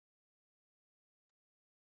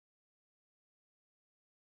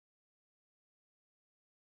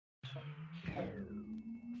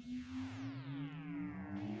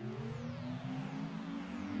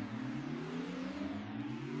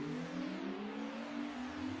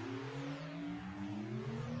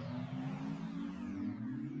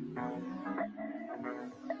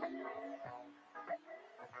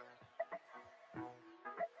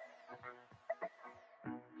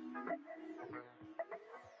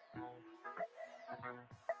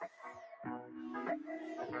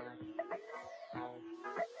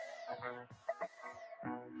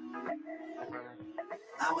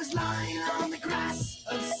I was lying on the grass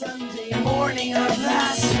of Sunday morning of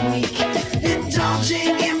last week,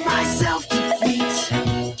 indulging in my self-defeat.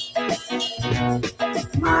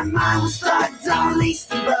 My mind was fucked, all laced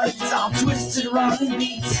the bugs, all twisted, wrong and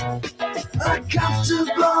beat.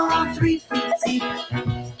 Uncomfortable on 3 feet deep.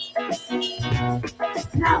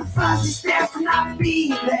 Now fuzzy stare from not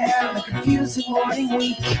being there on a confusing morning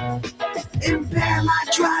week. Impair my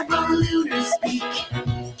tribal lunar speak.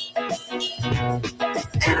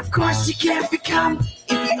 And of course you can't become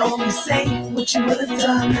if you only say what you would have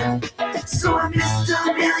done. So I missed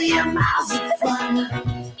a million miles of fun.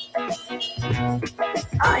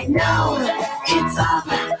 I know it's up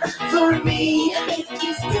for me if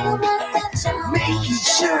you steal my sunshine, making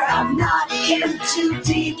sure I'm not in too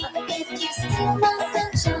deep. If you steal my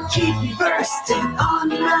sunshine, keep me bursting on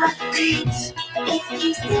my feet. If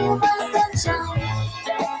you steal my sunshine.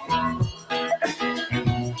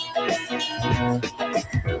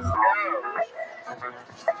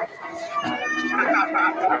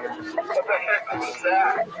 What the heck was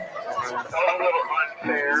that? A little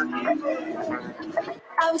unfair.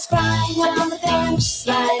 I was flying on the bench,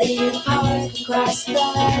 sliding hard across the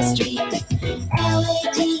street.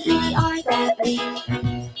 L-A-D-E-R, that leap.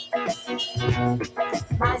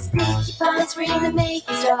 My sticky paws were in the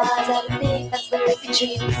making straws at a big fat slurpy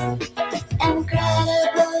treats.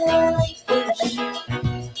 Incredibly funky.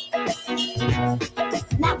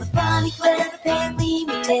 Now the funny glare of painfully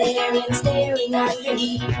me tearing, staring under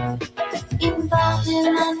heat, involved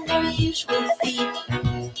in unusual feet.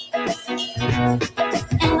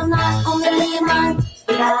 And I'm not only a monk,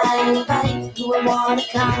 but I invite who I wanna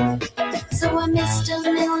come. So I missed a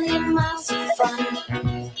million miles of fun.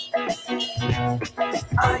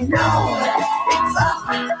 I know it's up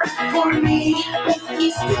for me if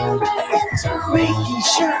you steal my sunshine, making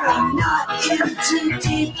sure I'm not in too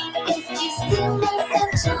deep. If you steal my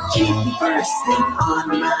sunshine, keep me bursting on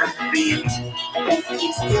my feet. If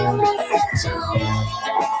you steal my sunshine,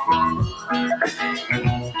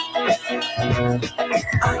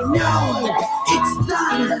 I know it's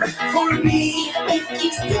done for me if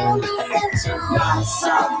you steal my sunshine, not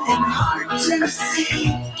something hard to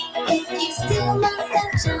see. If you steal my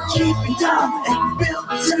sunshine, keep me dumb and built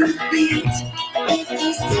to beat. If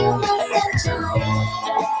you steal my sunshine,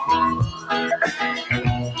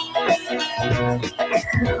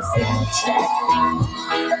 no sunshine.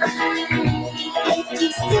 If you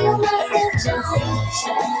steal my sunshine,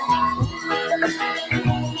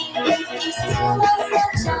 if you steal my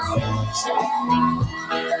sunshine,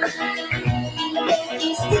 if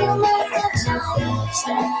you steal my sunshine,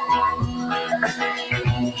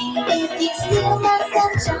 if you steal my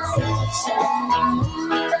sunshine,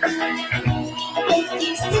 if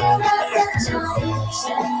you steal my sunshine,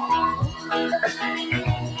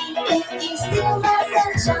 if you steal my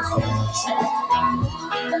sunshine,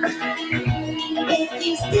 if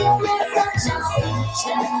you steal my sunshine,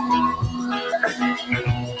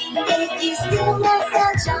 if you steal my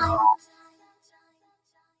sunshine.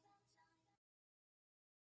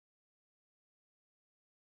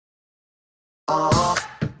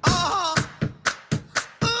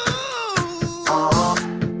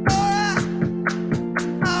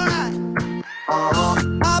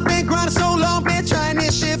 I've been grinding so long, been trying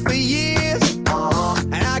this shit for years.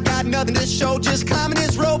 And I got nothing to show, just climbing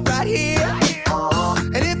this rope right here.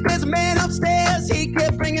 And if there's a man upstairs, he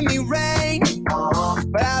kept bringing me rain.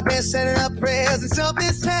 But I've been sending up prayers and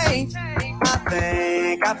something's changed. I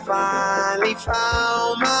think I finally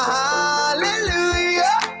found my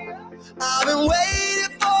hallelujah. I've been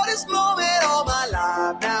waiting for this moment all my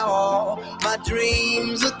life. Now all my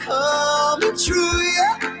dreams are coming true,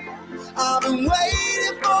 yeah. I've been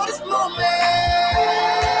waiting for this moment.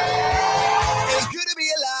 It's good to be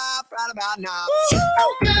alive right about now. Good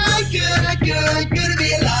to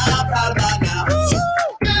be alive right about now.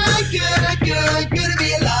 Good to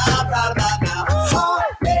be alive right about now.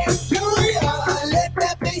 Hallelujah, let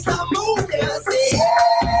that bass move, yeah, say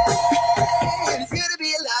yeah. It's good to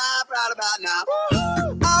be alive right about now.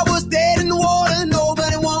 I was dead in the water,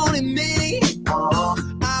 nobody wanted me.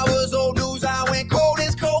 I was old news, I went cold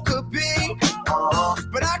as cold could be.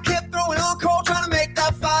 But I kept throwing on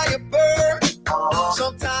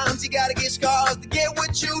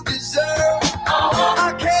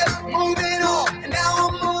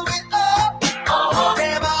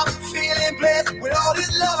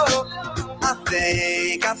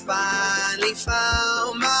finally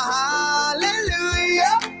found my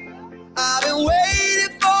hallelujah. I've been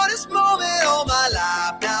waiting for this moment all my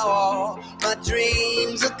life. Now all my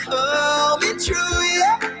dreams are coming true,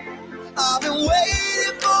 yeah. I've been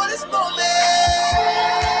waiting for this moment.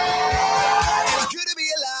 It's good to be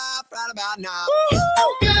alive right about now.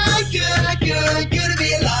 Good, good, good, good to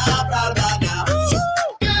be alive right about now.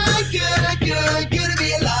 Good, good, good, good to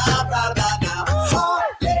be alive right about now.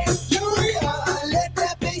 Hallelujah, let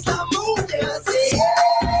that bass line move there. Say, yeah,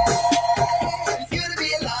 it's good to be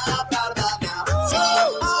alive right about now.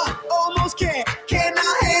 I almost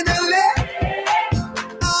cannot handle it.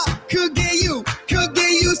 I could get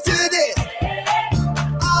used to this.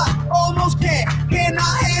 I almost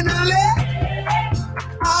cannot handle it.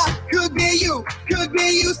 I could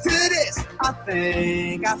get used to this. I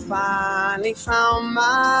think I finally found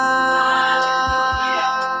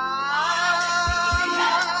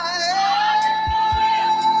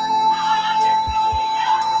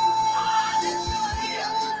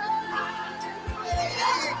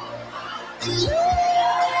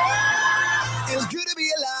It's good to be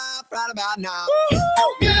alive right about now.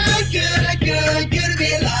 Good, good, good, good to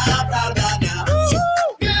be alive right about now.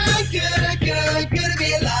 Good, good, good, good to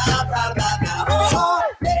be alive right about now.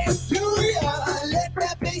 Hallelujah, let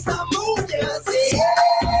that bass line move there. Say, yeah,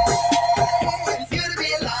 it's good to be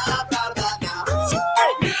alive right about now.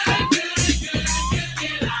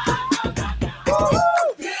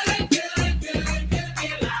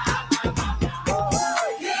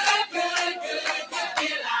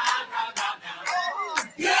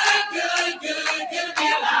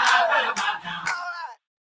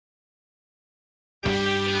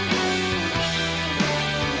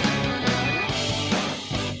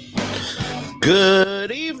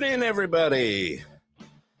 Good evening, everybody,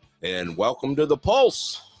 and welcome to The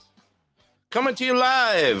Pulse. Coming to you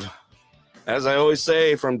live, as I always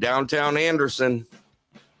say, from downtown Anderson,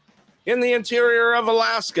 in the interior of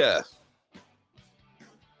Alaska.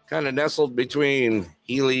 Kind of nestled between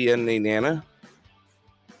Healy and Nenana.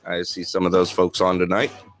 I see some of those folks on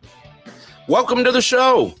tonight. Welcome to the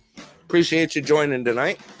show. Appreciate you joining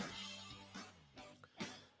tonight.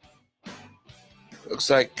 Looks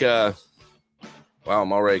like, wow,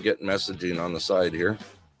 I'm already getting messaging on the side here.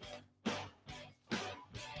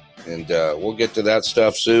 And we'll get to that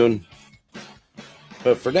stuff soon.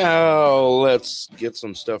 But for now, let's get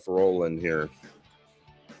some stuff rolling here.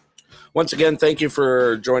 Once again, thank you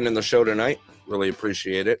for joining the show tonight. Really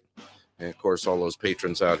appreciate it. And, of course, all those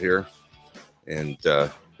patrons out here and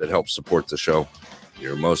that help support the show.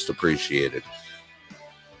 You're most appreciated.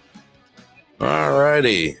 All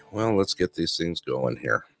righty. Well, let's get these things going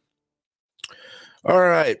here. All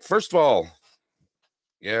right. First of all,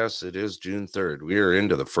 yes, it is June 3rd. We are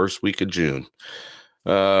into the first week of June.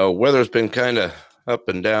 Weather's been kind of up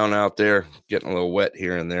and down out there, getting a little wet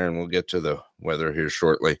here and there, and we'll get to the weather here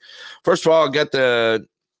shortly. First of all, I'll get the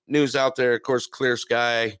news out there. Of course, Clear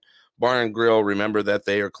Sky Bar and Grill. Remember that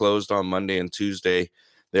they are closed on Monday and Tuesday.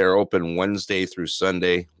 They are open Wednesday through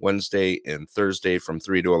Sunday, Wednesday and Thursday from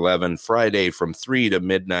 3 to 11, Friday from 3 to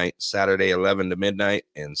midnight, Saturday 11 to midnight,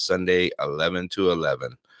 and Sunday 11 to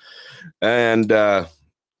 11. And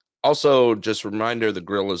also, just a reminder, the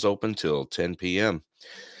grill is open till 10 p.m.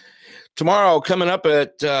 Tomorrow, coming up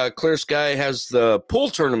at Clear Sky, has the pool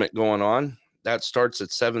tournament going on. That starts at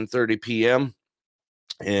 7:30 p.m.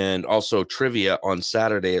 And also trivia on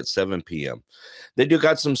Saturday at 7 p.m. They do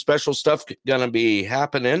got some special stuff going to be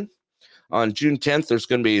happening. On June 10th, there's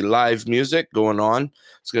going to be live music going on.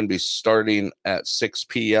 It's going to be starting at 6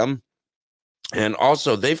 p.m. And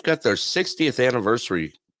also, they've got their 60th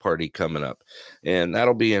anniversary party coming up. And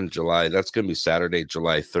that'll be in July. That's going to be Saturday,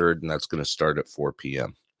 July 3rd, and that's going to start at 4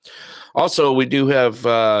 p.m. Also, we do have,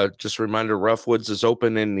 just a reminder, Rough Woods is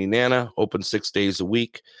open in Nenana, open 6 days a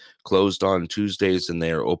week, closed on Tuesdays, and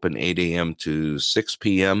they are open 8 a.m. to 6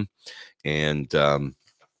 p.m. And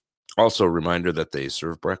also a reminder that they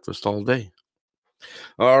serve breakfast all day.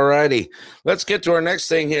 All righty. Let's get to our next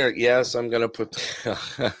thing here. Yes, I'm going to put,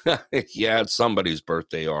 yeah, it's somebody's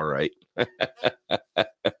birthday, all right.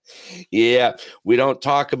 Yeah, we don't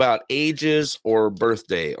talk about ages or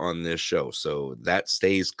birthday on this show, so that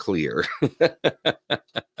stays clear.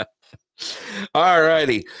 All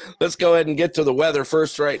righty, let's go ahead and get to the weather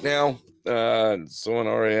first right now. Someone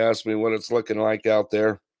already asked me what it's looking like out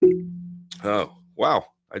there. Oh, wow,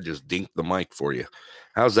 I just dinked the mic for you.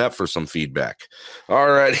 How's that for some feedback?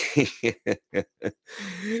 All righty.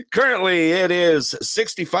 Currently, it is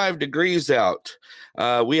 65 degrees out.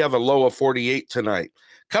 We have a low of 48 tonight.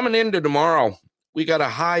 Coming into tomorrow, we got a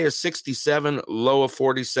high of 67, low of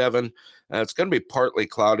 47. It's going to be partly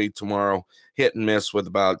cloudy tomorrow, hit and miss with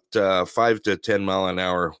about 5 to 10 mile an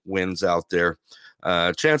hour winds out there.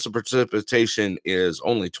 Chance of precipitation is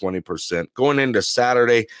only 20%. Going into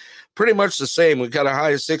Saturday, pretty much the same. We got a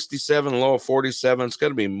high of 67, low of 47. It's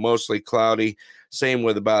going to be mostly cloudy. Same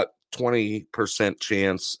with about 20%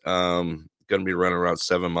 chance. Going to be running around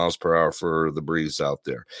 7 miles per hour for the breeze out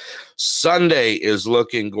there. Sunday is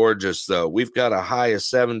looking gorgeous, though. We've got a high of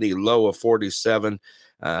 70, low of 47.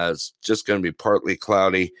 It's just going to be partly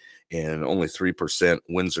cloudy and only 3%.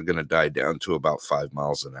 Winds are going to die down to about 5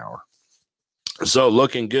 miles an hour. So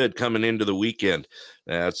looking good coming into the weekend.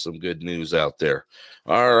 That's some good news out there.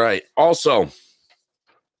 All right. Also,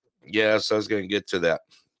 yes, I was going to get to that.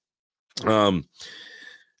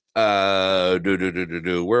 Where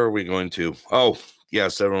are we going to? Oh,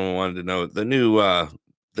 yes, everyone wanted to know the new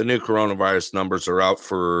coronavirus numbers are out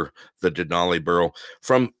for the Denali Borough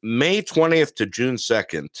from May 20th to June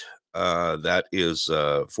 2nd. That is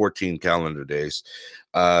 14 calendar days.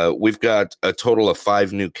 We've got a total of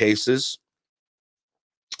 5 new cases,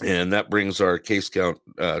 and that brings our case count,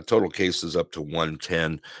 total cases up to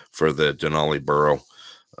 110 for the Denali Borough.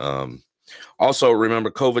 Also, remember,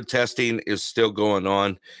 COVID testing is still going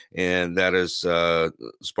on, and that is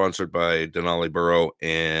sponsored by Denali Borough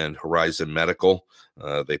and Horizon Medical.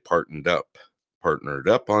 They partnered up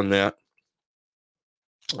on that.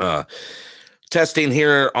 Testing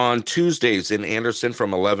here on Tuesdays in Anderson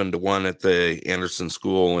from 11 to 1 at the Anderson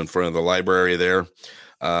School in front of the library there.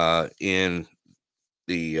 In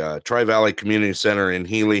the Tri-Valley Community Center in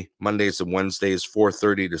Healy, Mondays and Wednesdays,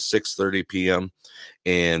 4:30 to 6:30 p.m.,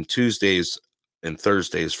 and Tuesdays and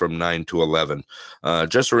Thursdays from 9 to 11.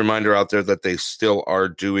 Just a reminder out there that they still are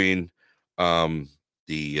doing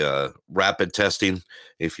the rapid testing.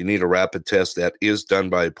 If you need a rapid test, that is done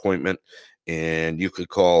by appointment, and you could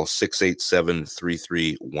call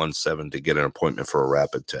 687-3317 to get an appointment for a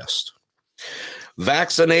rapid test.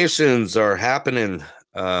 Vaccinations are happening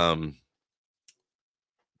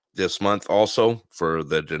this month also for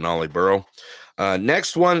the Denali Borough.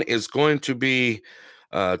 Next one is going to be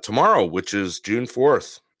tomorrow, which is June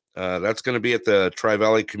 4th. That's going to be at the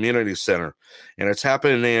Tri-Valley Community Center, and it's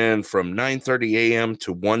happening from 9:30 a.m.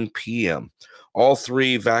 to 1 p.m. All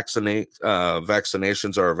 3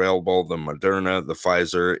 vaccinations are available: the Moderna, the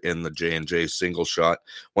Pfizer, and the J&J single shot.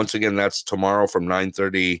 Once again, that's tomorrow from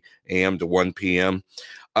 9:30 a.m. to 1 p.m.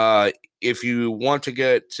 If you want to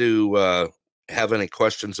get to have any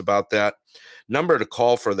questions about that, number to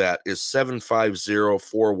call for that is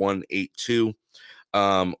 750-4182.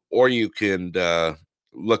 Or you can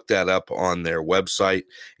look that up on their website.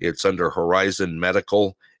 It's under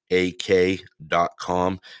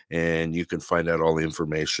horizonmedicaak.com, and you can find out all the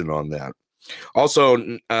information on that. Also,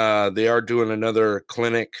 they are doing another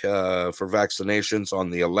clinic for vaccinations on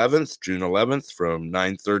the 11th, June 11th, from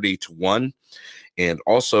 9:30 to 1. And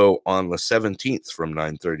also on the 17th from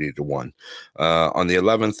 9:30 to 1. On the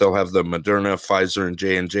 11th, they'll have the Moderna, Pfizer, and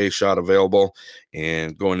J&J shot available.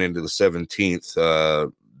 And going into the 17th,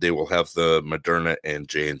 they will have the Moderna and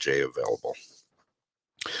J&J available.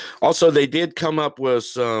 Also, they did come up with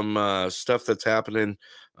some stuff that's happening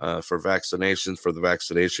for vaccinations for the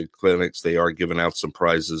vaccination clinics. They are giving out some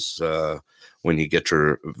prizes when you get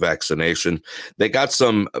your vaccination. They got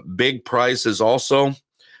some big prizes also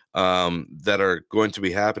that are going to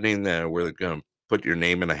be happening. We're going to put your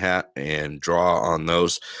name in a hat and draw on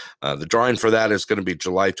those. The drawing for that is going to be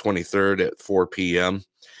July 23rd at 4 p.m.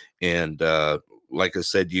 And like I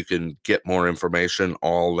said, you can get more information,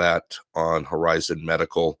 all that on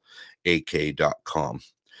horizonmedicaak.com.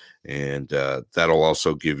 And that'll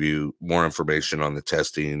also give you more information on the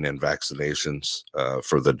testing and vaccinations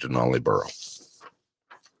for the Denali Borough.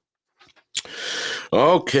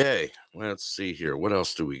 Okay, let's see here. What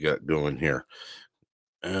else do we got going here?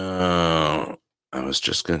 I was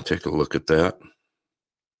just going to take a look at that.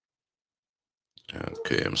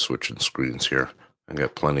 Okay, I'm switching screens here. I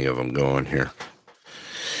got plenty of them going here.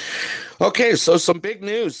 Okay, so some big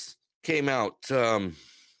news came out. The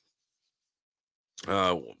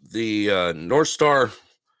North Star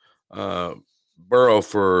Borough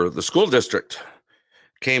for the school district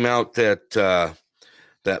came out that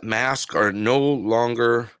that masks are no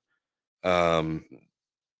longer, what's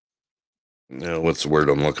the word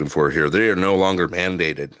I'm looking for here? They are no longer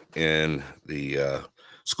mandated in the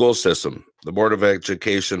school system. The Board of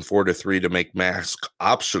Education 4-3 to make masks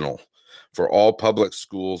optional for all public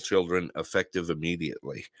school children effective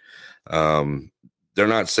immediately. They're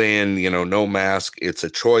not saying, no mask. It's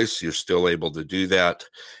a choice. You're still able to do that.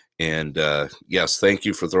 And yes, thank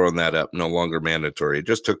you for throwing that up. No longer mandatory. It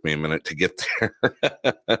just took me a minute to get there.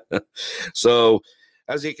 So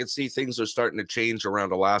as you can see, things are starting to change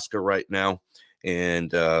around Alaska right now.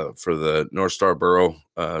 And for the North Star Borough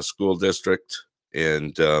School District,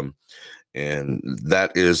 and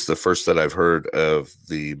that is the first that I've heard of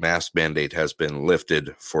the mask mandate has been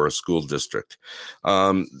lifted for a school district.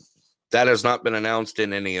 That has not been announced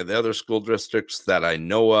in any of the other school districts that I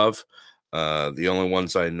know of. The only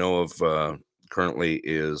ones I know of currently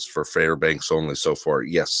is for Fairbanks only so far.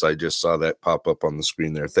 Yes, I just saw that pop up on the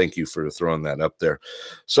screen there. Thank you for throwing that up there.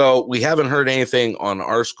 So we haven't heard anything on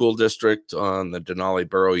our school district on the Denali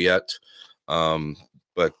Borough yet,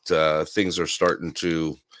 but things are starting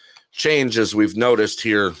to change as we've noticed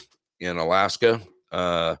here in Alaska.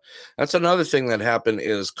 That's another thing that happened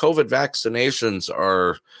is COVID vaccinations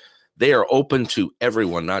are open to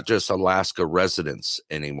everyone, not just Alaska residents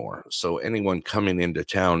anymore. So anyone coming into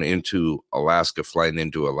town, into Alaska, flying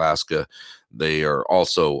into Alaska, they are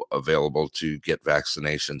also available to get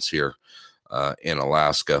vaccinations here in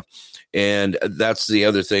Alaska. And that's the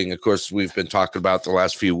other thing, of course, we've been talking about the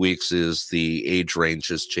last few weeks is the age range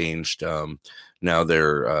has changed. Now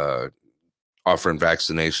they're offering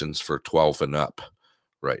vaccinations for 12 and up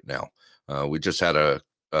right now. We just had a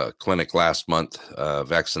clinic last month,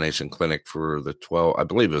 vaccination clinic for the 12, I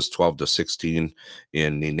believe it was 12 to 16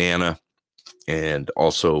 in Nenana, and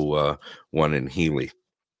also one in Healy.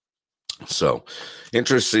 So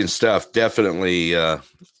interesting stuff. Definitely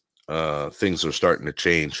things are starting to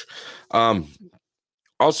change.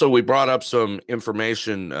 Also, we brought up some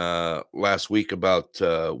information last week about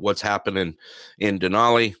what's happening in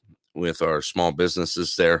Denali with our small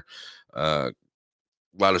businesses there. A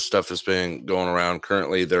lot of stuff has been going around.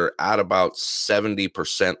 Currently, they're at about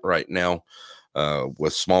 70% right now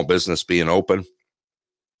with small business being open.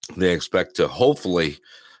 They expect to hopefully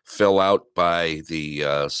fill out by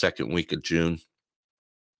the second week of June.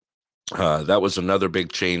 That was another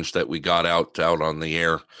big change that we got out on the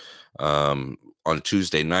air on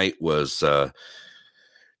Tuesday night was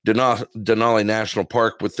Denali National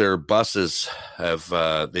Park with their buses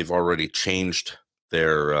they've already changed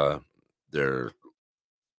their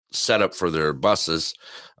setup for their buses.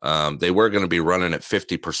 They were going to be running at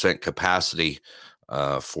 50% capacity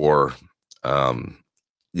for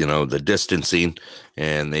the distancing,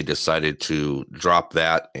 and they decided to drop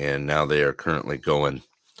that, and now they are currently going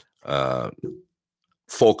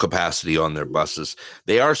full capacity on their buses.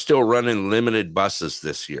 They are still running limited buses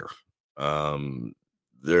this year.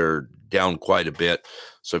 They're down quite a bit.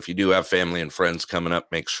 So if you do have family and friends coming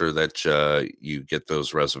up, make sure that you get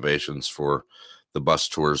those reservations for the bus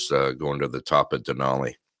tours going to the top of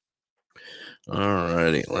Denali. All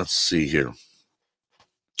righty, let's see here.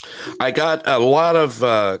 I got a lot of,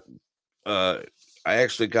 I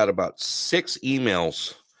actually got about 6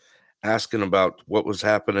 emails asking about what was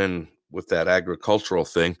happening with that agricultural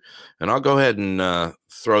thing. And I'll go ahead and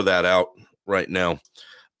throw that out right now.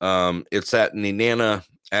 It's that Nenana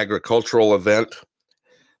agricultural event.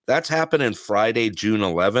 That's happening Friday, June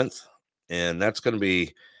 11th. And that's going to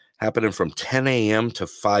be happening from 10 a.m. to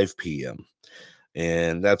 5 p.m.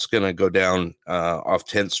 And that's going to go down off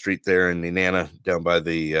 10th Street there in Nenana, down by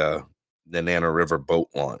the Nenana River boat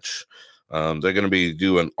launch. They're going to be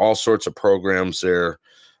doing all sorts of programs there.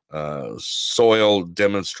 Soil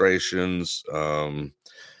demonstrations,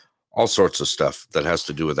 all sorts of stuff that has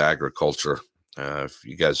to do with agriculture. If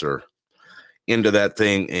you guys are into that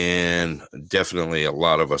thing, and definitely a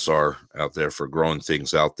lot of us are out there for growing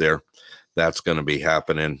things out there, that's going to be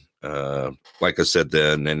happening. Like I said,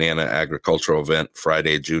 the Nenana agricultural event,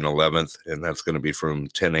 Friday, June 11th, and that's going to be from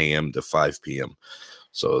 10 a.m. to 5 p.m.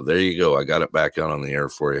 So there you go. I got it back out on the air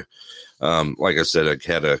for you. Like I said, I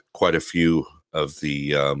had quite a few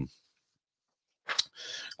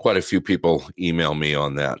people email me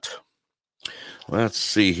on that. Let's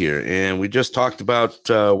see here. And we just talked about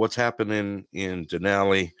what's happening in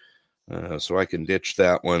Denali, so I can ditch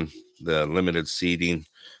that one, the limited seating,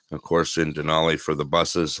 of course, in Denali for the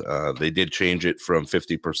buses. They did change it from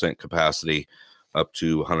 50% capacity up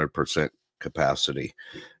to 100% capacity.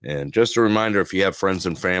 And just a reminder, if you have friends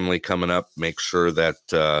and family coming up, make sure that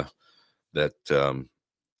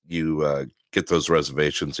you get those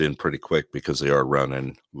reservations in pretty quick, because they are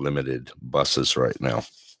running limited buses right now.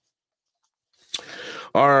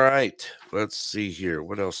 All right, let's see here.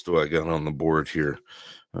 What else do I got on the board here?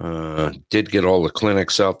 Did get all the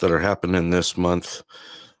clinics out that are happening this month.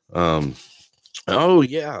 Oh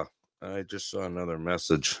yeah, I just saw another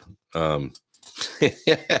message that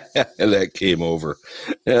came over.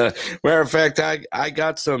 Matter of fact, I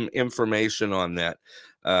got some information on that.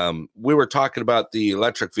 We were talking about the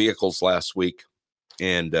electric vehicles last week,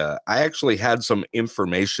 and I actually had some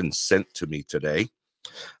information sent to me today,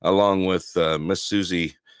 along with Miss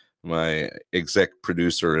Susie, my exec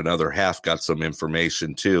producer, and other half got some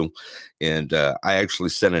information too. And I actually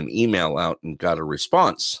sent an email out and got a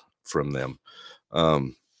response from them.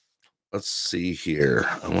 Let's see here.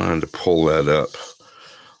 I wanted to pull that up.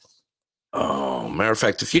 Oh, matter of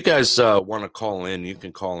fact, if you guys want to call in, you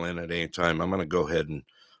can call in at any time. I'm going to go ahead and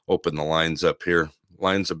open the lines up here.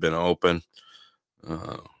 Lines have been open.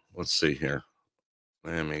 Let's see here.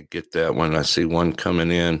 Let me get that one. I see one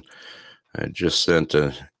coming in. I just sent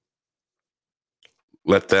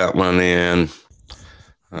let that one in.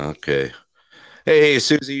 Okay. Hey,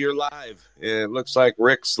 Susie, you're live. It looks like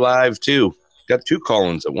Rick's live too. Got 2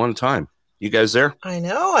 call-ins at one time. You guys there? I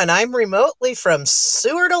know, and I'm remotely from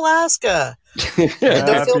Seward, Alaska. And don't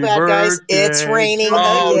Happy feel bad, guys. birthday. It's raining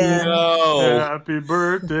Oh, again. no. Happy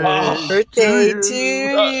birthday. Birthday to to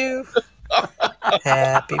you. you.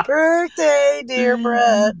 Happy birthday, dear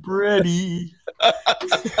Brett. Bretty.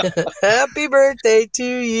 Happy birthday to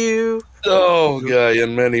you. Oh, God,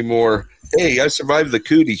 and many more. Hey, I survived the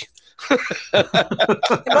cootie. You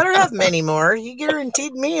better have many more. You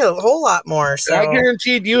guaranteed me a whole lot more. So I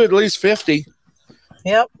guaranteed you at least 50.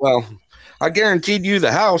 Yep. Well, I guaranteed you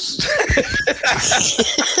the house.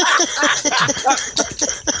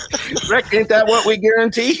 Rick, ain't that what we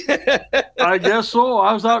guarantee? I guess so.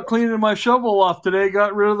 I was out cleaning my shovel off today,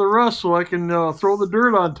 got rid of the rust so I can throw the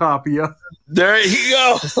dirt on top of you. There you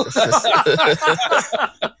go.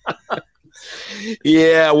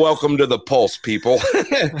 Yeah, welcome to the Pulse, people.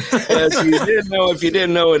 As you didn't know, if you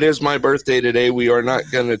didn't know, it is my birthday today. We are not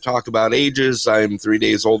going to talk about ages. I'm 3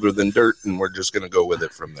 days older than dirt, and we're just going to go with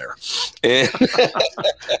it from there. And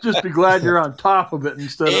Just be glad you're on top of it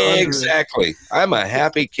instead of under it. exactly. I'm a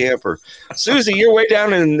happy camper. Susie, you're way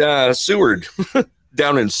down in Seward.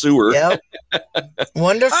 Down in Seward. Yep.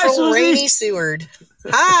 Wonderful Hi, Susie. rainy Seward.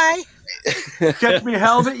 Hi. Catch me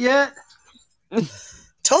halibut yet?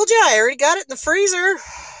 Told you I already got it in the freezer.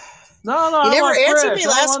 No, You I never want answered fresh. me I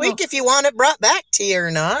last want week if you want it brought back to you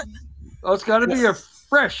or not. Oh, it's got to be a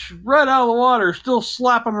fresh, right out of the water, still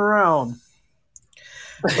slapping around.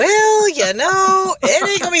 Well, you know, it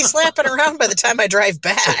ain't going to be slapping around by the time I drive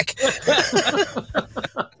back. But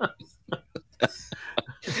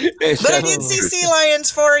I did see sea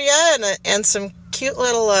lions for you and some cute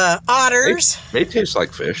little otters. They taste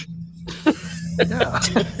like fish. Yeah.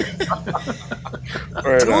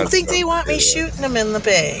 Don't think they want me shooting them in the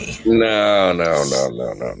bay. No.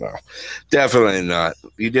 Definitely not.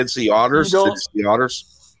 You did see otters? You Did don't- you see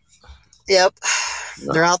otters? Yep.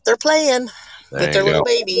 They're out there playing with their little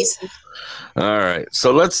babies. All right.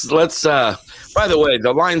 So let's by the way,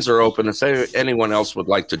 the lines are open. If anyone else would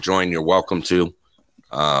like to join, you're welcome to.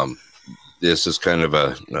 This is kind of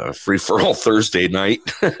a free-for-all Thursday night,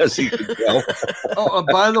 as you can tell. Oh,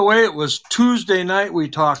 by the way, it was Tuesday night we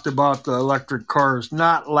talked about the electric cars,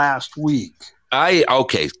 not last week.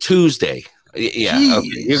 Tuesday. Yeah, okay.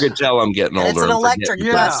 You can tell I'm getting And it's older. an and electric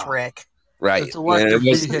forgetting. bus, Yeah. Rick. Right. It's electric And it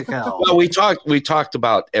was- vehicle. Well, we talked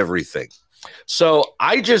about everything. So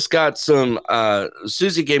I just got some.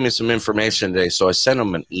 Susie gave me some information today, so I sent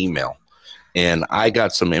them an email, and I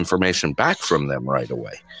got some information back from them right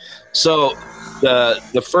away. So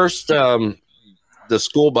the first the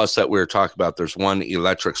school bus that we were talking about, there's one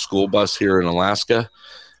electric school bus here in Alaska,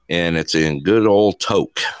 and it's in good old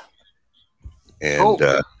Tok. And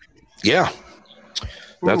yeah,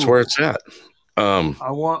 that's Ooh. where it's at. I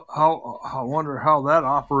wonder how that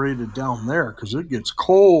operated down there because it gets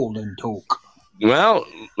cold in Tok. Well,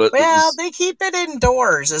 Well, they keep it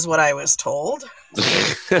indoors, is what I was told.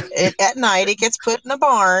 At night, it gets put in a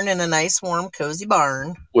barn, in a nice, warm, cozy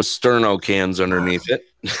barn. with sterno cans underneath it,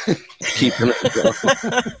 keeping it going.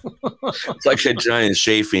 It's like a giant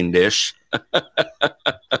chafing dish.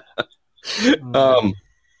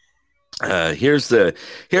 Here's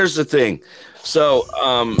the thing. So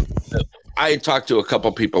I talked to a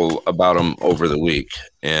couple people about them over the week,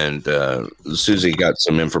 and Susie got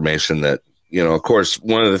some information that, of course,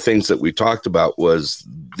 one of the things that we talked about was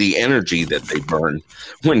the energy that they burn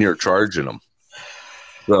when you're charging them.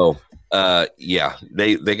 So, yeah,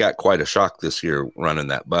 they got quite a shock this year running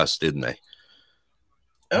that bus, didn't they?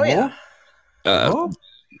 Oh, yeah.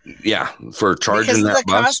 Yeah, for charging Because of that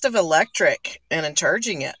the bus. cost of electric and in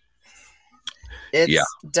charging it. It's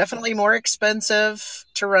definitely more expensive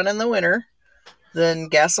to run in the winter than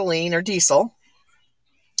gasoline or diesel.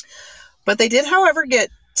 But they did, however, get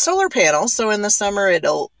solar panels, so in the summer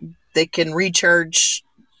they can recharge,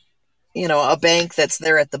 a bank that's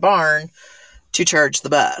there at the barn to charge the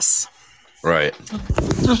bus. Right.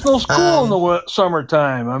 There's no school in the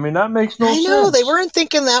summertime. I mean, that makes no sense. I know they weren't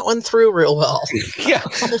thinking that one through real well. Yeah.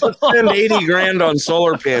 Let's spend $80,000 on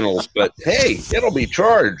solar panels, but hey, it'll be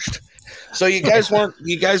charged. So you guys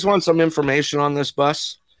want some information on this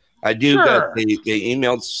bus? I do Sure. they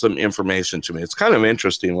emailed some information to me. It's kind of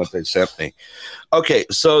interesting what they sent me. Okay,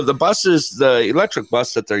 so the electric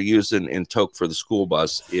bus that they're using in Tok for the school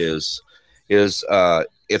bus is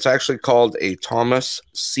it's actually called a Thomas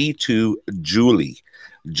C2 Julie,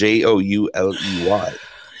 Jouley.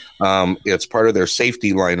 It's part of their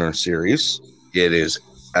Safety Liner series. It is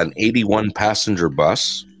an 81 passenger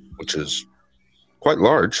bus, which is quite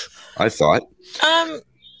large, I thought.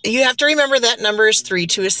 You have to remember that number is 3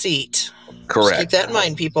 to a seat. Correct. Just keep that in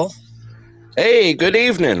mind, people. Hey, good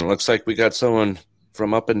evening. Looks like we got someone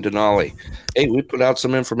from up in Denali. Hey, we put out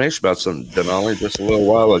some information about some Denali just a little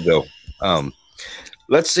while ago.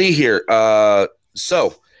 Let's see here.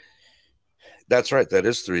 So that's right. That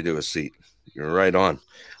is 3 to a seat. You're right on.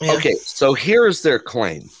 Yeah. Okay, so here's their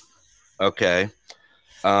claim. Okay.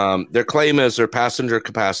 Their claim is their passenger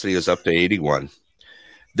capacity is up to 81.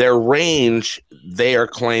 Their range, they are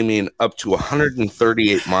claiming up to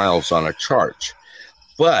 138 miles on a charge.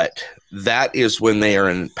 But that is when they are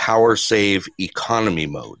in power save economy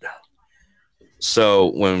mode.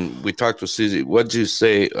 So when we talked with Susie, what did you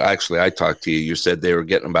say? Actually, I talked to you. You said they were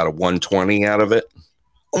getting about a 120 out of it?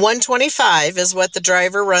 125 is what the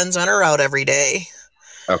driver runs on her route every day.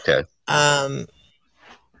 Okay. And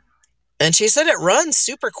she said it runs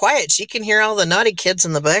super quiet. She can hear all the naughty kids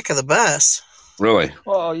in the back of the bus. Really?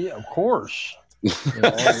 Well, yeah, of course.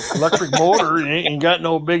 Electric motor ain't got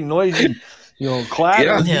no big noisy,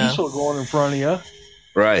 clatter diesel going in front of you.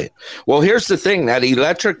 Right. Well, here's the thing: that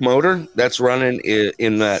electric motor that's running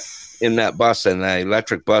in that bus, and that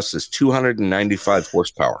electric bus is 295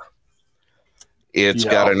 horsepower. It's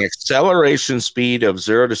got an acceleration speed of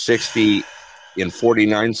 0 to 60 in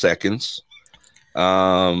 49 seconds.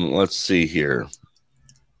 Let's see here.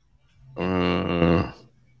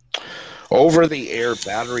 Over-the-air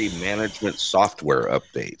battery management software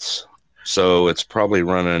updates. So it's probably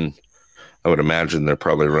running, I would imagine they're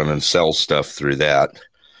probably running cell stuff through that.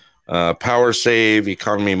 Power save,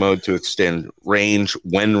 economy mode to extend range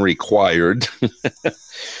when required.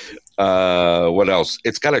 What else?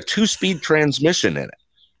 It's got a 2-speed transmission in it.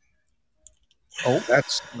 Oh,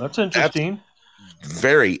 that's interesting. That's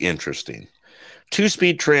very interesting.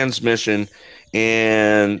 2-speed transmission,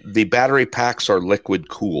 and the battery packs are liquid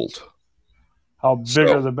cooled. How big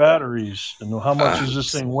are the batteries? And how much does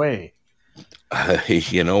this thing weigh?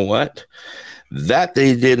 You know what? That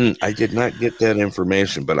I did not get that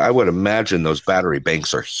information, but I would imagine those battery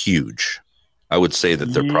banks are huge. I would say that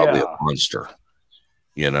they're probably a monster.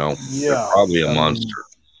 They're probably a monster.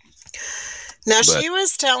 Now, she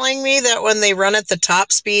was telling me that when they run at the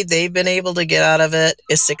top speed they've been able to get out of it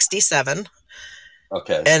is 67.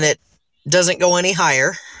 Okay. And it doesn't go any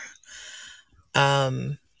higher.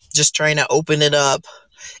 Just trying to open it up.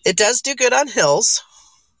 It does do good on hills.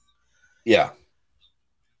 Yeah.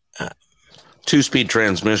 2-speed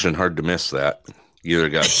transmission, hard to miss that. You either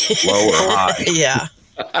got low or high. Yeah.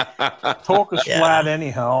 Tok is flat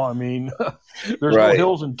anyhow. I mean, there's no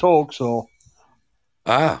hills in Tok, so.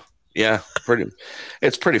 Yeah.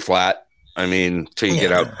 It's pretty flat. I mean, till you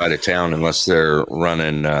get outside of town, unless they're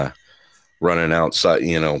running outside,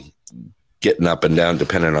 getting up and down,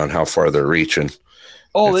 depending on how far they're reaching.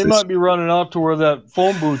 Oh, they might be running out to where that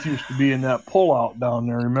phone booth used to be in that pullout down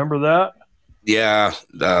there. Remember that? Yeah.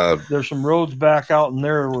 There's some roads back out in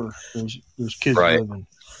there where there's kids living.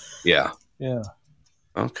 Yeah. Yeah.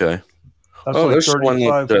 Okay. That's like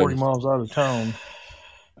 35, 40 miles out of town.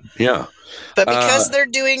 Yeah. But because they're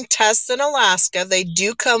doing tests in Alaska, they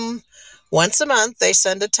do come once a month. They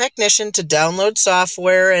send a technician to download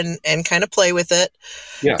software and kind of play with it.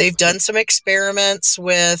 Yeah. They've done some experiments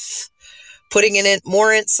with putting in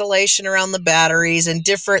more insulation around the batteries and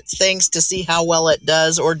different things to see how well it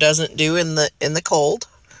does or doesn't do in the cold.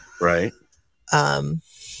 Right.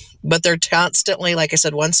 But they're constantly, like I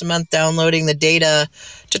said, once a month downloading the data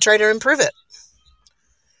to try to improve it.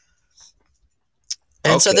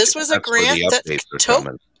 And so this was a grant that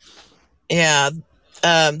Tok. Yeah.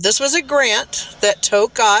 This was a grant that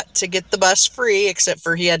Tok got to get the bus free, except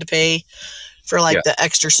for he had to pay for the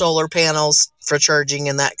extra solar panels for charging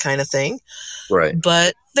and that kind of thing. Right.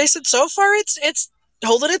 But they said so far it's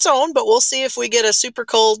holding its own, but we'll see if we get a super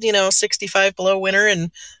cold, 65 below winter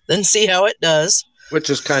and then see how it does. Which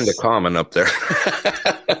is kind of common up there.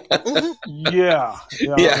 Yeah.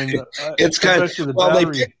 I mean, it's kind of, well,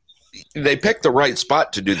 they picked the right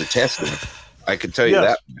spot to do the testing. I can tell you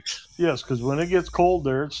that. Yes, because when it gets cold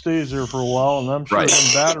there, it stays there for a while, and I'm sure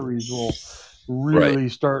them batteries will really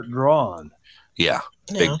start drawing. Yeah,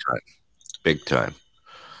 big time.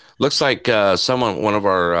 Looks like one of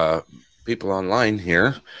our people online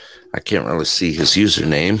here, I can't really see his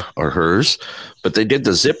username or hers, but they did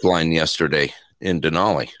the zip line yesterday in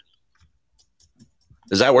Denali.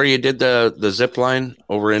 Is that where you did the zip line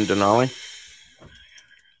over in Denali?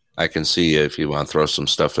 I can see if you want to throw some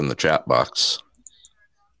stuff in the chat box.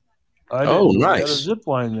 I didn't know nice. Had a zip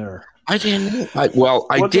line there. I didn't know.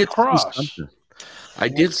 I did see something. I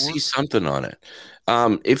did see something on it.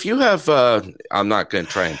 If you have, I'm not going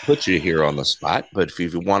to try and put you here on the spot, but if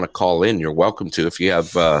you want to call in, you're welcome to. If you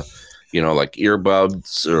have, like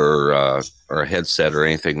earbuds or a headset or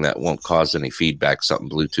anything that won't cause any feedback, something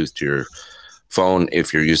Bluetooth to your phone,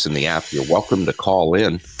 if you're using the app, you're welcome to call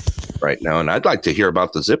in right now. And I'd like to hear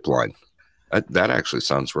about the zip line. That actually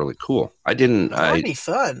sounds really cool. That'd be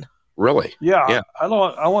fun. Really? Yeah. I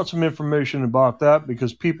want some information about that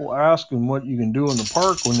because people asking what you can do in the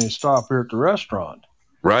park when they stop here at the restaurant.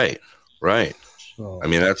 Right. So. I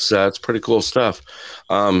mean, that's pretty cool stuff.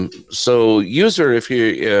 So user, if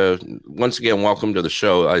you once again, welcome to the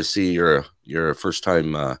show. I see you're first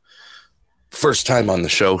time on the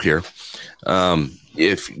show here.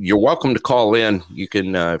 If you're welcome to call in, you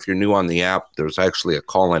can, if you're new on the app, there's actually a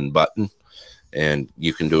call in button and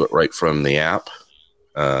you can do it right from the app.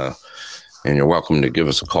 And you're welcome to give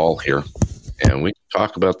us a call here and we can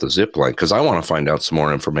talk about the zip line because I want to find out some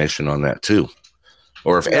more information on that too.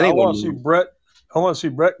 Or if anyone, I want to see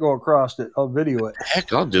Brett go across it. I'll video it.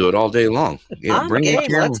 Heck, I'll do it all day long. Yeah, bring game.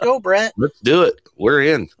 Let's go, Brett. Let's do it. We're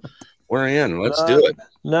in. Let's do it.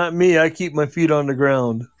 Not me. I keep my feet on the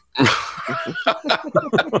ground.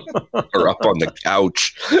 Or up on the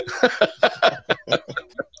couch.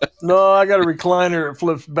 No, I got a recliner that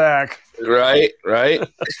flips back. Right.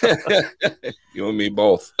 You and me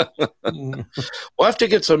both. We'll have to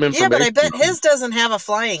get some information. Yeah, but I bet his doesn't have a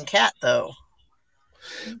flying cat, though.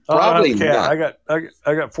 Probably not.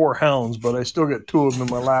 I got 4 hounds, but I still got 2 of them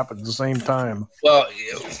in my lap at the same time. Well,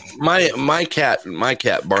 my cat,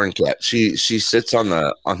 barn cat, she sits on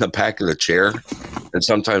the back of the chair, and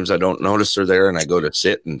sometimes I don't notice her there, and I go to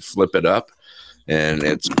sit and flip it up,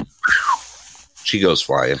 and she goes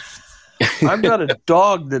flying. I've got a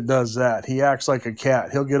dog that does that. He acts like a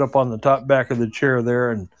cat. He'll get up on the top back of the chair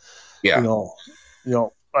there, and I got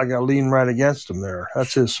to lean right against him there.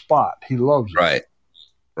 That's his spot. He loves it.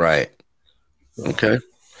 Right. Okay.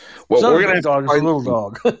 Well, we're gonna have a little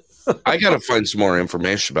dog. I got to find some more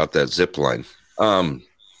information about that zip line.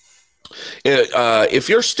 If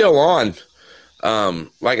you're still on,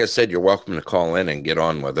 like I said, you're welcome to call in and get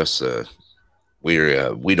on with us.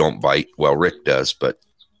 We don't bite. Well, Rick does, but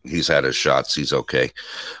he's had his shots. He's okay.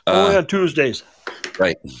 Only on Tuesdays.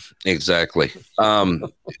 Right. Exactly.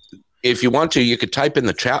 If you want to, you could type in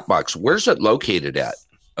the chat box. Where's it located at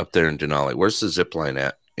up there in Denali? Where's the zip line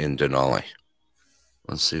at in Denali?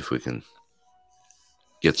 Let's see if we can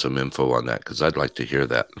get some info on that because I'd like to hear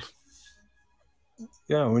that.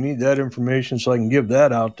 Yeah, we need that information so I can give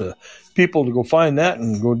that out to people to go find that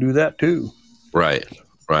and go do that too. Right.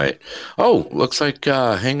 Oh, looks like,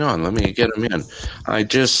 hang on, let me get them in. I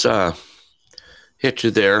just hit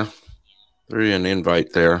you there, threw you an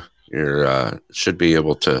invite there. You should be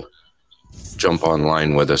able to jump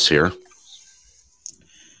online with us here.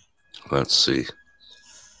 Let's see.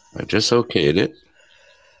 I just okayed it.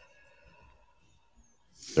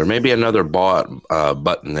 There may be another button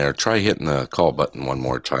there. Try hitting the call button one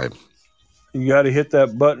more time. You got to hit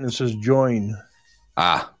that button that says join.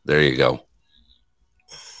 There you go.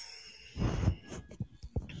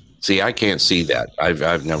 See, I can't see that.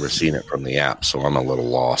 I've never seen it from the app, so I'm a little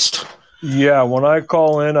lost. Yeah, when I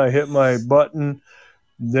call in, I hit my button,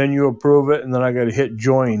 then you approve it, and then I got to hit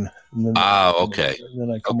join. And then, okay. And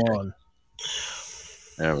then I come on.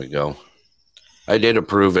 There we go. I did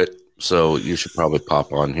approve it, so you should probably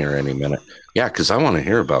pop on here any minute. Yeah, because I want to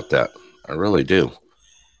hear about that. I really do.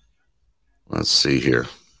 Let's see here.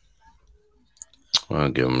 I'll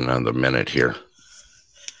give them another minute here.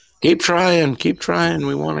 Keep trying.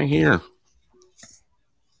 We want to hear.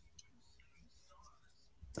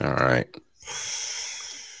 All right.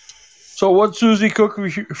 So what's Susie cook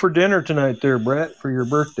for dinner tonight there, Brett, for your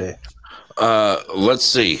birthday? Let's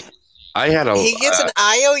see. He gets an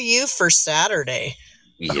IOU for Saturday.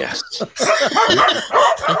 Yes.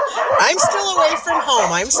 I'm still away from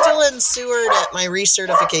home. I'm still in Seward at my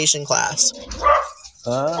recertification class.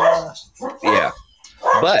 Yeah.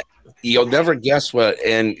 But you'll never guess what,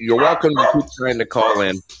 and you're welcome to keep trying to call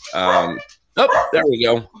in. There we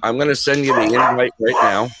go. I'm going to send you the invite right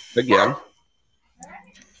now again.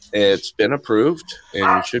 It's been approved, and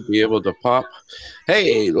you should be able to pop.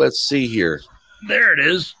 Hey, let's see here. There it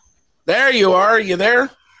is. There you are. You there?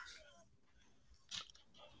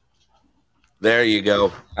 There you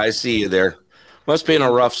go. I see you there. Must be in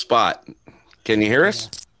a rough spot. Can you hear us?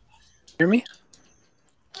 Hear me?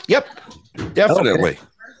 Yep, definitely. Okay.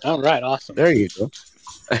 All right, awesome. There you go.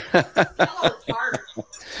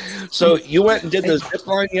 So you went and did the zip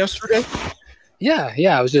line yesterday?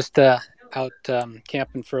 Yeah. I was just out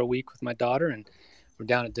camping for a week with my daughter, and we're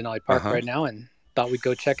down at Denali Park right now, and thought we'd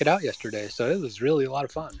go check it out yesterday. So it was really a lot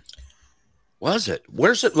of fun. Was it?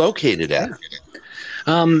 Where's it located at?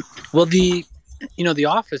 Yeah. Well, the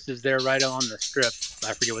office is there right on the strip.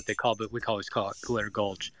 I forget what they call it, but we always call it Glitter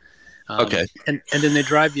Gulch. Okay. And then they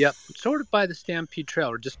drive you up sort of by the Stampede Trail,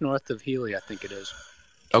 or just north of Healy, I think it is.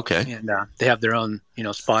 Okay. And they have their own,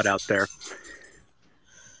 spot out there.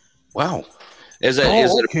 Wow. Is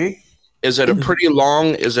it a pretty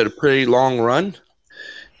long run?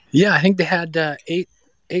 Yeah, I think they had eight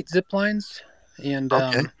zip lines, and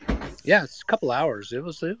it's a couple hours. It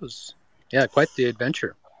was quite the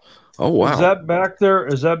adventure. Oh wow. Is that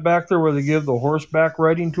back there where they give the horseback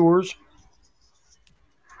riding tours?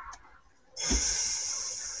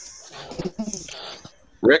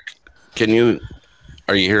 Rick,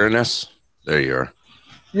 are you hearing us? There you are.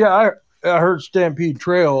 Yeah, I heard Stampede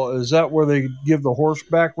Trail. Is that where they give the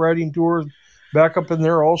horseback riding tours back up in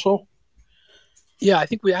there also? Yeah, I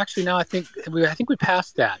think we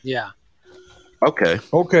passed that. Yeah. Okay.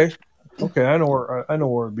 I know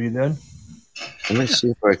where it'd be then. Let me see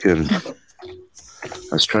if I can. I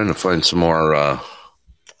was trying to find some more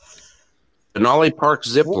Denali Park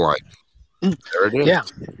zip line. There it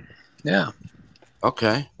is. Yeah.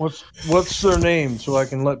 Okay. What's their name so I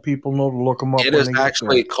can let people know to look them up? It is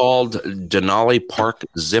actually called Denali Park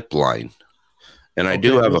Zip Line, and I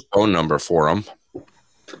do have a phone number for them.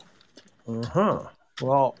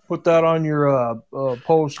 Well, put that on your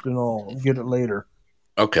post, and I'll get it later.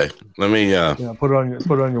 Okay. Let me. Put it on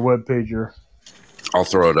your webpage here. I'll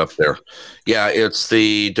throw it up there. Yeah, it's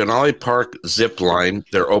the Denali Park Zip Line.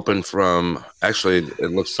 They're open from. Actually,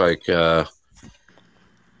 it looks like.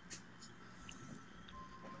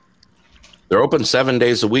 They're open 7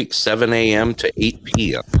 days a week, 7 a.m. to 8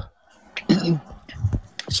 p.m.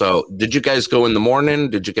 So, did you guys go in the morning?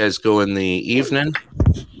 Did you guys go in the evening?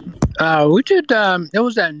 We did. It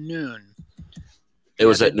was at noon. It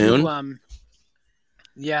was at noon?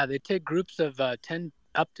 They take groups of 10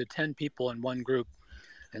 up to 10 people in one group.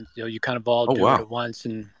 And you kind of all do it at once.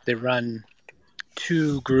 And they run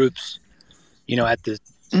 2 groups, at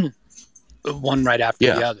the one right after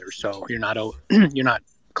the other. So, you're not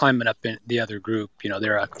climbing up in the other group.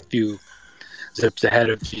 There are a few zips ahead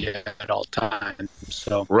of you at all times.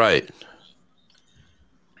 So right.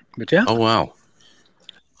 But yeah. Oh wow.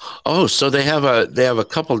 Oh, so they have a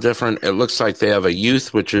couple different. It looks like they have a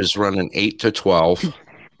youth, which is running 8 to 12,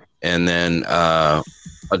 and then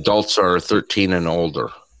adults are 13 and older.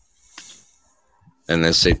 And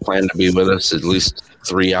they say plan to be with us at least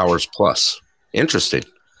 3 hours plus. Interesting.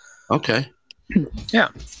 Okay. Yeah.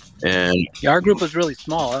 And our group was really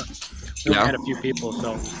small. We only had a few people,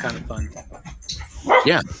 so it was kind of fun.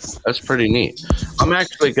 Yeah, that's pretty neat. I'm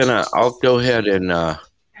actually I'll go ahead and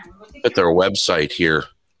put their website here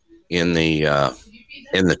in the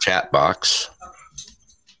chat box,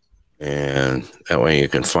 and that way you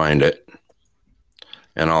can find it.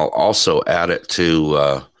 And I'll also add it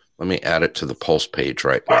to. Let me add it to the Pulse page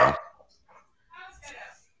right now.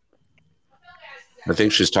 I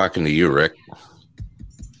think she's talking to you, Rick.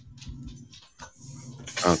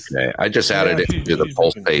 Okay, I just added it to the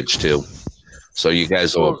Pulse page too, so you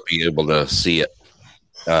guys will be able to see it.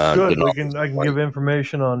 Good. I can give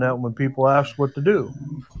information on that when people ask what to do.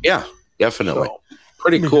 Yeah, definitely.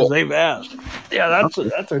 Pretty cool. They've asked. Yeah,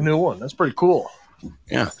 that's a new one. That's pretty cool.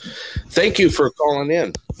 Yeah. Thank you for calling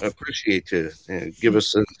in. I appreciate you. Give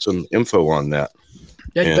us some info on that.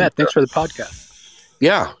 Yeah, you bet. Thanks for the podcast.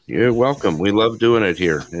 Yeah, you're welcome. We love doing it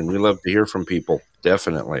here, and we love to hear from people.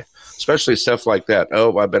 Definitely. Especially stuff like that.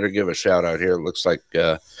 Oh, I better give a shout out here. It looks like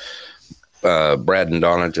Brad and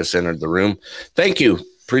Donna just entered the room. Thank you.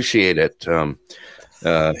 Appreciate it.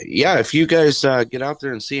 If you guys get out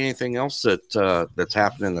there and see anything else that's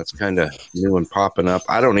happening that's kind of new and popping up.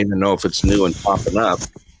 I don't even know if it's new and popping up,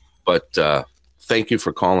 but thank you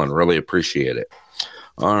for calling. Really appreciate it.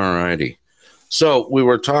 All righty. So we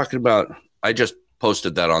were talking about, I just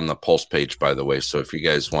posted that on the Pulse page, by the way. So if you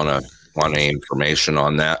guys want any information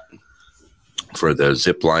on that for the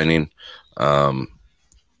zip lining,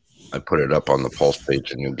 I put it up on the Pulse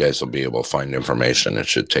page, and you guys will be able to find information. It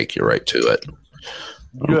should take you right to it.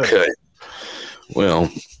 Good. Okay. Well,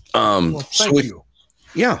 Thank you.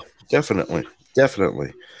 Yeah, definitely.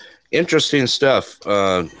 Interesting stuff.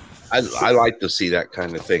 I like to see that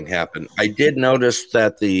kind of thing happen. I did notice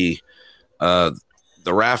that the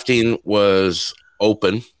rafting was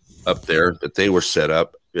open up there, that they were set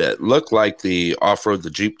up. It looked like the off-road, the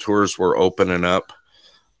Jeep tours were opening up.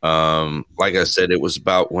 Like I said, it was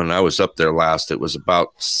about, when I was up there last, it was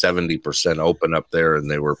about 70% open up there, and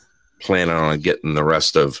they were planning on getting the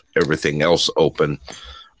rest of everything else open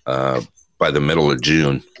by the middle of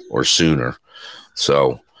June or sooner.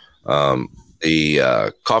 So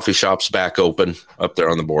the coffee shop's back open up there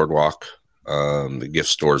on the boardwalk. The gift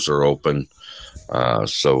stores are open.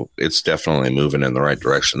 So it's definitely moving in the right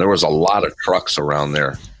direction. There was a lot of trucks around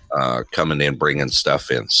there coming in, bringing stuff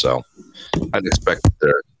in. So I'd expect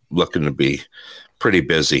they're looking to be pretty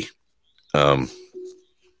busy.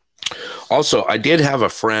 Also, I did have a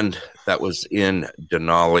friend that was in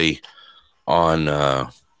Denali on,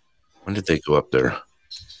 when did they go up there?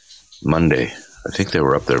 Monday. I think they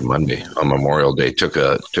were up there Monday on Memorial Day. Took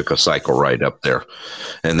a cycle ride up there,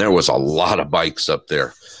 and there was a lot of bikes up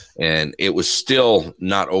there, and it was still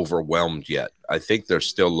not overwhelmed yet. I think they're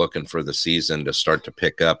still looking for the season to start to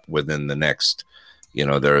pick up within the next,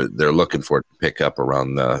 they're looking for it to pick up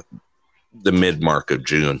around the mid mark of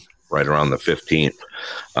June, right around the 15th.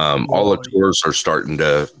 All the tours are starting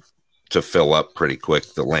to fill up pretty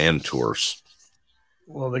quick, the land tours.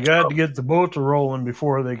 Well, they got to get the boats rolling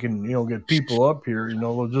before they can, get people up here.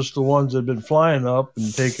 Just the ones that have been flying up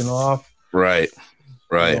and taking off. Right.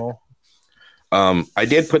 I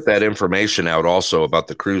did put that information out also about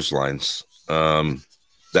the cruise lines.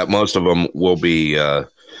 That most of them will be.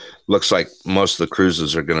 Looks like most of the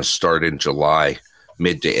cruises are going to start in July,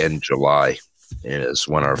 mid to end July, is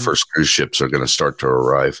when our first cruise ships are going to start to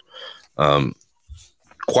arrive.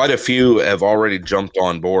 Quite a few have already jumped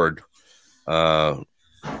on board.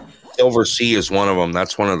 Silver Sea is one of them.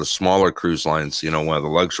 That's one of the smaller cruise lines, one of the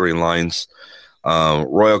luxury lines.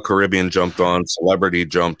 Royal Caribbean jumped on, Celebrity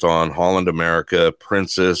jumped on, Holland America,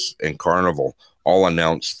 Princess, and Carnival all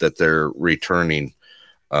announced that they're returning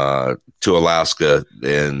to Alaska.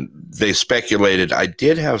 And they speculated, I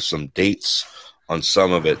did have some dates on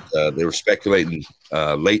some of it. They were speculating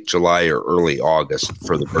late July or early August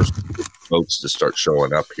for the first boats to start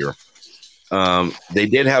showing up here. They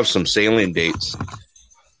did have some sailing dates.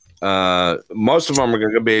 Most of them are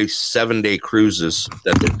going to be 7-day cruises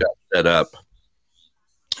that they've got set up.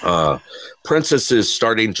 Princess is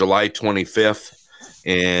starting July 25th,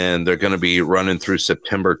 and they're going to be running through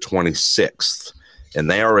September 26th. And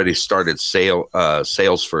they already started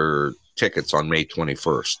sales for tickets on May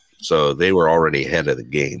 21st. So they were already ahead of the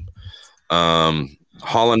game.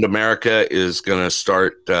 Holland America is going to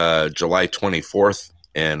start July 24th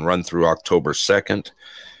and run through October 2nd.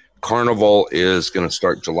 Carnival is going to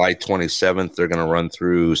start July 27th. They're going to run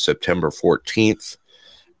through September 14th.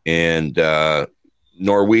 And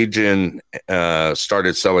Norwegian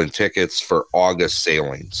started selling tickets for August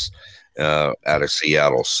sailings out of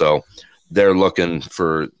Seattle. So they're looking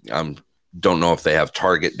for, don't know if they have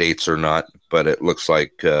target dates or not, but it looks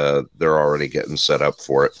like they're already getting set up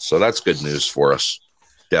for it. So that's good news for us.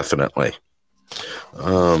 Definitely.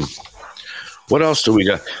 What else do we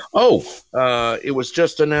got? It was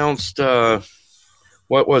just announced,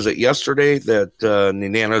 what was it, yesterday, that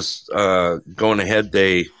Nenana's going ahead.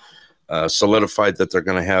 They solidified that they're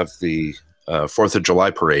going to have the 4th of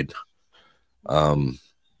July parade.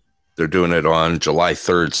 They're doing it on July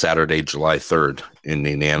 3rd, Saturday, July 3rd in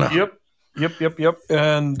Nenana. Yep.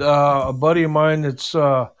 And a buddy of mine that's, we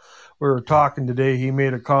were talking today, he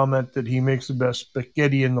made a comment that he makes the best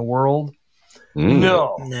spaghetti in the world.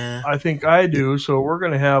 No, I think I do. So we're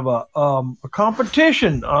going to have a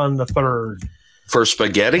competition on the 3rd. For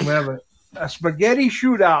spaghetti? We're going to have a spaghetti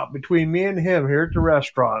shootout between me and him here at the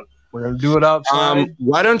restaurant. We're going to do it outside.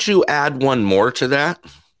 Why don't you add one more to that?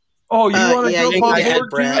 Oh, you want to jump on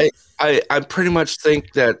board too? I pretty much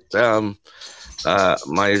think that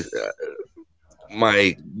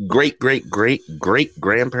my great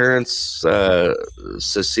grandparents'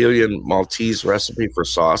 Sicilian Maltese recipe for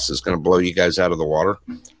sauce is going to blow you guys out of the water.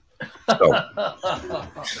 So.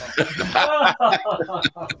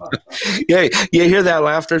 Yeah, you hear that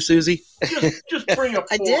laughter, Susie? Just bring a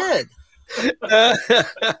fork. I did.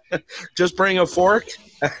 Just bring a fork?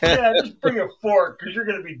 Yeah, just bring a fork because you're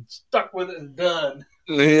going to be stuck with it and done.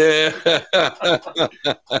 Yeah.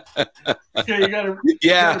 Okay, you gotta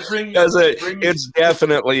bring, it's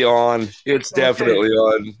definitely on. It's definitely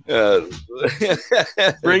on.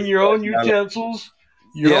 Bring your own utensils,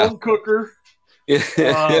 your own cooker.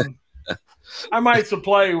 I might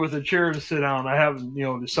supply you with a chair to sit down. I haven't,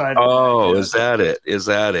 decided. Oh, is that it? Is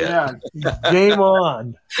that it? Yeah. Game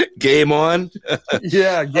on. Game on?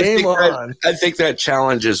 Yeah, game on. I think that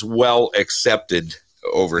challenge is well accepted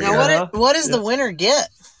over here. What does the winner get?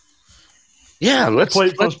 Yeah, let's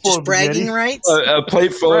just bragging rights. A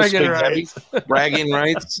plate full of spaghetti. Bragging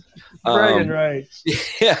rights. Bragging rights.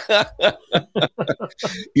 Yeah.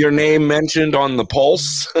 Your name mentioned on the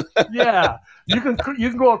pulse. Yeah, you can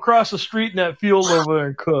go across the street in that field over there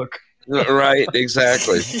and cook. Right,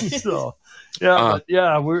 exactly. So,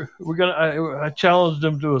 we're gonna. I challenged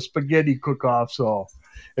them to a spaghetti cook-off. So,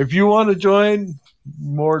 if you want to join,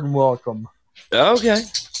 more than welcome. Okay.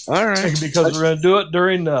 All right. Because we're going to do it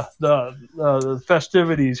during the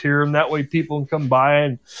festivities here, and that way people can come by,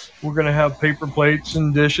 and we're going to have paper plates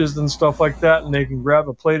and dishes and stuff like that, and they can grab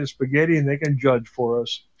a plate of spaghetti and they can judge for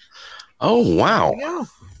us. Oh, wow.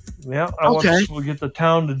 Yeah. We'll get the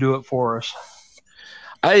town to do it for us.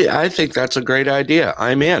 I think that's a great idea.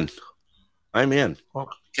 I'm in. Count me in.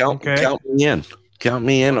 Count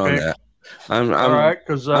me in on that. I'm all right,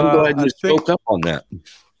 because I'm glad you spoke up on that.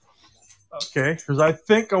 Okay, because I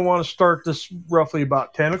think I want to start this roughly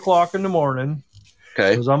about 10 o'clock in the morning.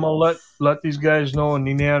 Okay. Because I'm going to let these guys know in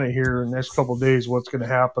Nenana here in the next couple of days what's going to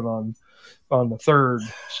happen on the 3rd.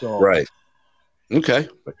 So right. Okay.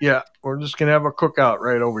 But yeah, we're just going to have a cookout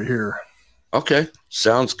right over here. Okay.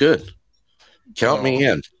 Sounds good. Count me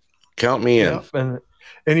in. Count me in. And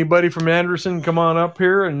anybody from Anderson, come on up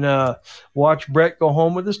here and watch Brett go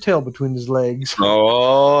home with his tail between his legs.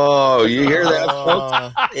 Oh, you hear that,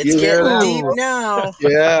 folks? It's getting deep now.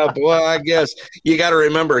 Yeah, boy, I guess. You got to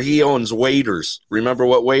remember, he owns waders. Remember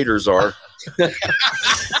what waders are.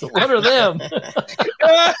 What are them?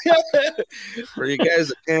 For you guys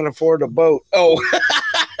that can't afford a boat. Oh.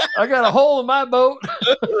 I got a hole in my boat.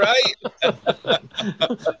 Right.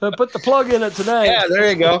 I put the plug in it tonight. Yeah, there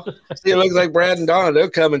you go. See, it looks like Brad and Donna. They'll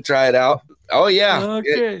come and try it out. Oh, yeah.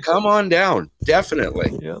 Okay. Come on down.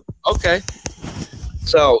 Definitely. Yeah. Okay.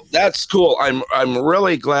 So that's cool. I'm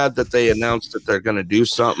really glad that they announced that they're going to do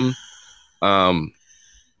something.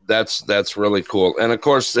 That's really cool. And of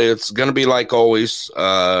course, it's going to be like always.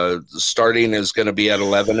 Starting is going to be at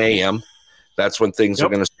 11 a.m. That's when things are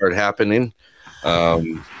going to start happening. They're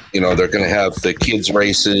going to have the kids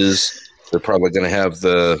races. They're probably going to have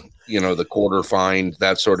the quarter find,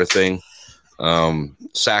 that sort of thing.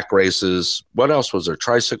 Sack races. What else was there?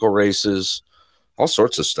 Tricycle races, all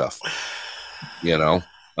sorts of stuff,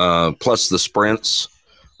 plus the sprints.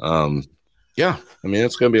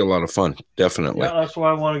 It's going to be a lot of fun. Definitely. Yeah, that's why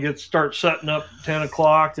I want to start setting up 10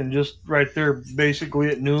 o'clock and just right there basically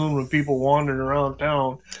at noon when people wandering around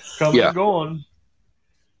town coming and going.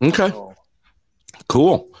 Okay. So,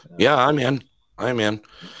 cool. Yeah, I'm in.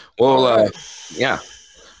 Well,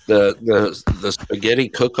 the spaghetti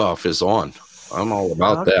cook-off is on. I'm all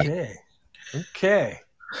about that. Okay.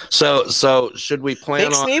 So should we plan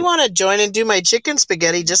Makes me want to join and do my chicken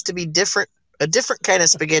spaghetti just to be different, a different kind of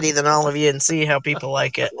spaghetti than all of you, and see how people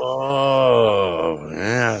like it. Oh,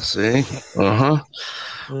 yeah, see? Uh-huh.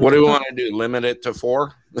 What do we want to do? Limit it to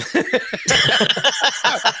 4?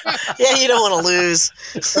 Yeah, you don't want to lose.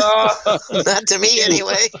 Not to me,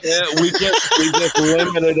 anyway. Yeah, we just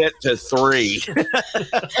limited it to 3.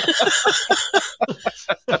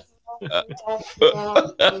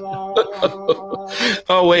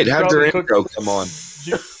 Oh, wait, how'd your intro come on?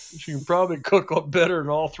 She can probably cook up better than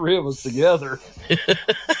all 3 of us together.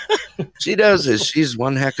 She does. She's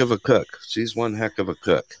one heck of a cook.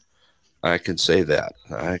 I can say that.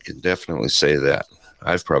 I can definitely say that.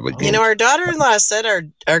 I've probably our daughter-in-law said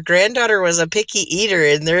our granddaughter was a picky eater,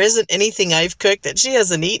 and there isn't anything I've cooked that she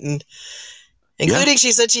hasn't eaten. Including,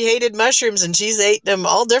 she said she hated mushrooms, and she's ate them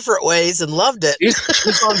all different ways and loved it.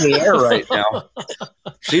 She's on the air right now.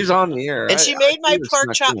 She's on the air. And she made my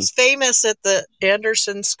pork chops famous at the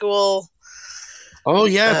Anderson School. Oh,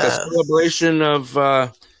 yeah, the celebration of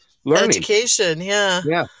learning. Education, yeah.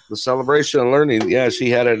 Yeah, the celebration of learning. Yeah, she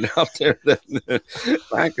had it out there.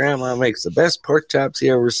 My grandma makes the best pork chops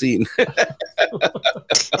you ever seen.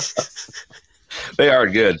 They are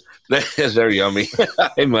good. They're yummy.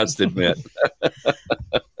 I must admit.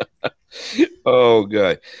 Oh,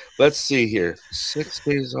 God. Let's see here. 6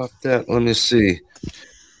 days off that. Let me see.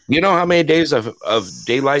 You know how many days of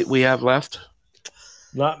daylight we have left?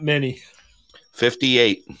 Not many.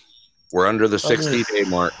 58. We're under the 60-day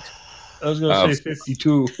mark. I was going to say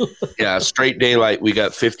 52. Yeah, straight daylight. We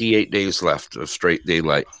got 58 days left of straight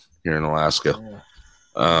daylight here in Alaska.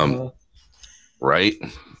 Right?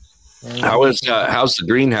 How's the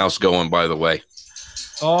greenhouse going, by the way?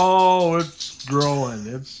 Oh, it's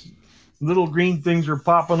growing. little green things are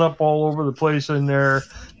popping up all over the place in there.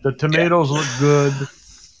 The tomatoes look good.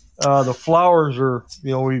 The flowers are,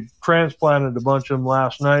 we transplanted a bunch of them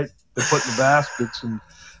last night to put in the baskets, and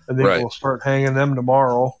I think we'll start hanging them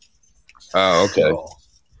tomorrow. Oh, okay.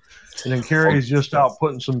 And then Carrie's just out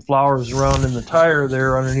putting some flowers around in the tire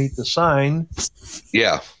there underneath the sign.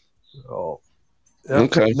 Yeah. So,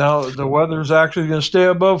 okay. Now the weather's actually going to stay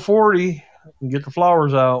above 40 and get the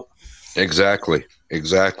flowers out. Exactly.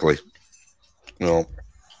 Well,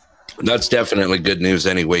 that's definitely good news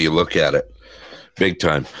any way you look at it. Big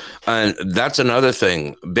time. And that's another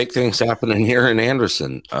thing. Big things happening here in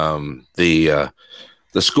Anderson. The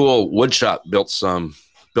school wood shop built some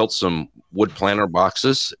wood planter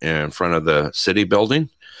boxes in front of the city building,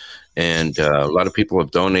 and a lot of people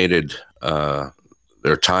have donated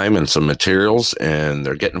their time and some materials, and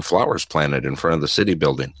they're getting flowers planted in front of the city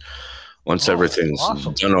building. Once everything's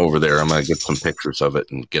done over there, I'm going to get some pictures of it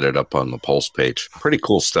and get it up on the Pulse page. Pretty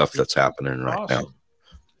cool stuff that's happening right now.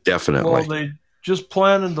 Definitely. Well, they just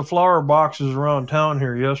planted the flower boxes around town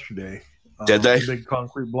here yesterday. Did they? The big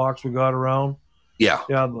concrete blocks we got around. Yeah.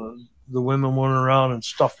 Yeah, the women went around and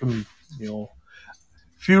stuffed them,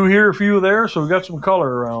 few here, a few there, so we got some color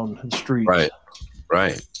around the streets.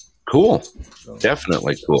 Right. Cool. So.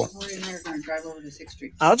 Definitely cool.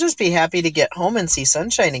 I'll just be happy to get home and see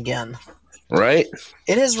sunshine again. Right.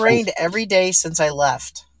 It has rained every day since I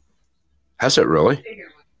left. Has it really?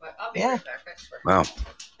 Yeah. Wow.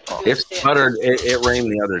 It's sputtered. It rained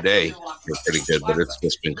the other day. It's pretty good, but it's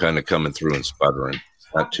just been kind of coming through and sputtering.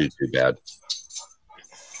 Not too bad.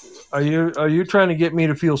 Are you trying to get me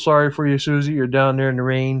to feel sorry for you, Susie? You're down there in the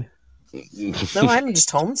rain. No, I'm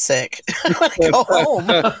just homesick. I want to go home.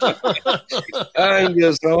 I'm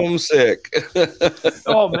just homesick.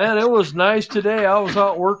 Oh man, it was nice today. I was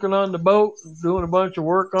out working on the boat, doing a bunch of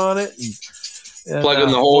work on it, and plugging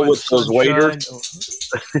the hole with those waders.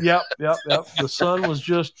 Yep. The sun was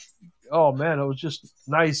just, oh man, it was just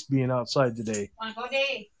nice being outside today.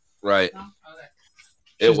 Right.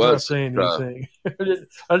 She's it was not saying anything.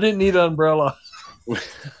 I didn't need an umbrella.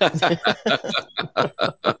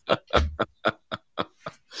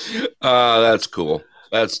 That's cool.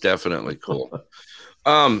 That's definitely cool.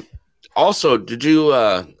 Also, did you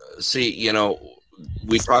see,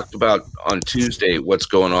 we talked about on Tuesday what's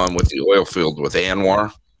going on with the oil field with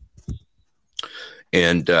Anwar.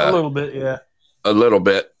 And a little bit, yeah. A little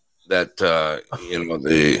bit that, the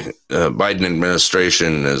Biden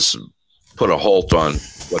administration has put a halt on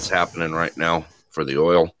what's happening right now for the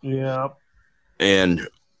oil. Yeah. And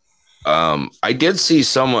I did see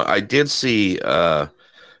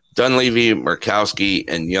Dunleavy, Murkowski,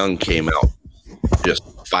 and Young came out just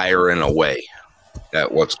firing away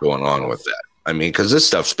at what's going on with that. I mean, because this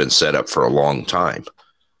stuff's been set up for a long time.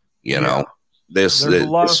 There's a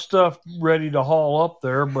lot of stuff ready to haul up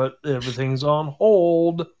there, but everything's on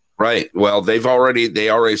hold. Right. Well, they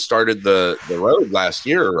already started the road last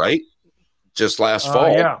year, right? Just last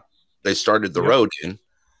fall. Yeah. They started the road in.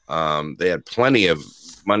 They had plenty of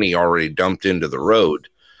money already dumped into the road.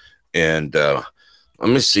 And let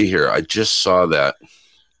me see here. I just saw that.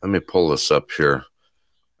 Let me pull this up here.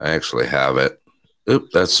 I actually have it.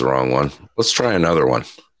 Oop, that's the wrong one. Let's try another one.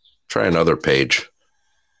 Try another page.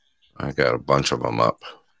 I got a bunch of them up.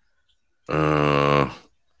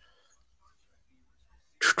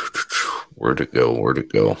 Where'd it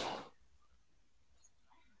go?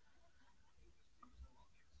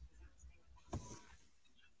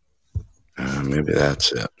 Maybe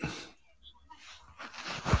that's it.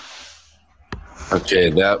 Okay,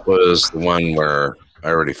 that was the one where I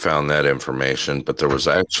already found that information, but there was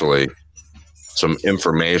actually some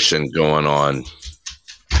information going on.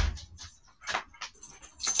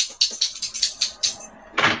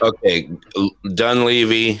 Okay,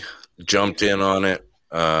 Dunleavy jumped in on it.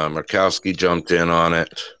 Murkowski jumped in on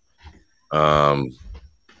it.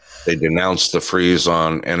 They denounced the freeze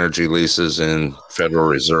on energy leases in Federal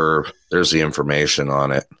Reserve. There's the information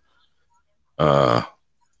on it. They're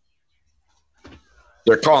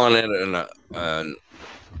calling it an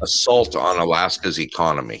assault on Alaska's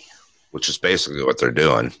economy, which is basically what they're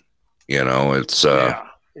doing. It's yeah,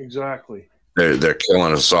 exactly. They're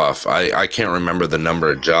killing us off. I can't remember the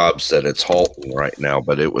number of jobs that it's halting right now,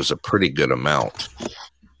 but it was a pretty good amount.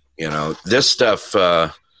 This stuff,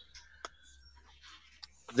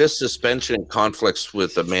 this suspension conflicts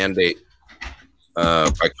with a mandate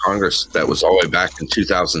by Congress that was all the way back in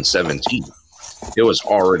 2017. It was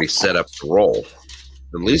already set up to roll.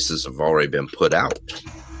 The leases have already been put out.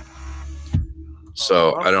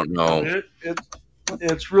 So I don't know.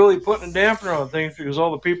 it's really putting a dampener on things because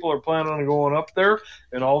all the people are planning on going up there,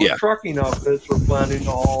 and all the trucking outfits are planning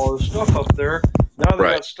all the stuff up there. Now they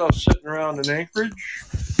got stuff sitting around in Anchorage,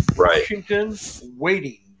 Washington,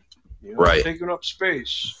 waiting, taking up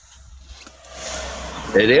space.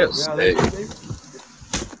 It is. Yeah,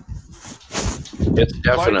 it's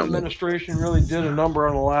definitely. Biden administration really did a number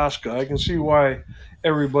on Alaska. I can see why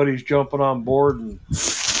everybody's jumping on board and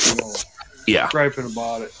griping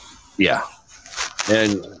about it. Yeah.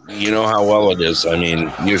 And you know how well it is. I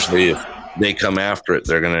mean, usually if they come after it,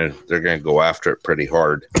 they're gonna go after it pretty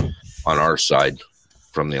hard on our side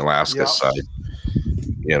from the Alaska side.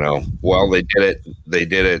 Well, they did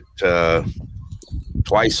it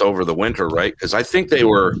twice over the winter, right? Because I think they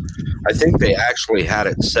actually had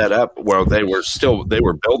it set up where they were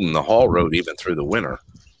building the haul road even through the winter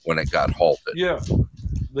when it got halted. Yeah,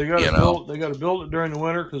 they got to build it during the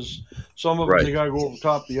winter because some of them they got to go over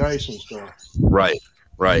top the ice and stuff. Right,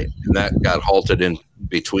 and that got halted in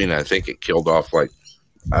between. I think it killed off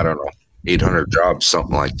 800 jobs,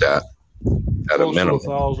 something like that, at close a minimum. To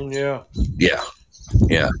 1,000,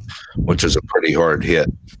 yeah, which is a pretty hard hit.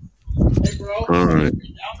 Hey, bro, all right.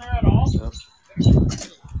 Down there at all?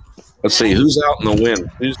 Let's see, who's out in the wind?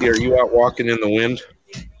 Susie, are you out walking in the wind?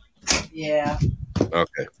 Yeah.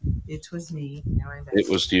 Okay. It was me. Now I'm back. It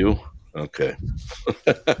was you? Okay.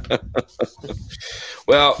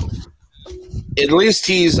 Well, at least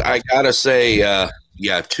I gotta say,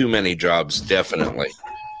 too many jobs, definitely.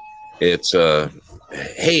 It's,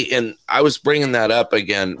 hey, and I was bringing that up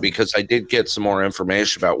again because I did get some more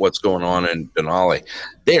information about what's going on in Denali.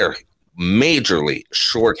 They're majorly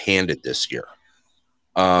short-handed this year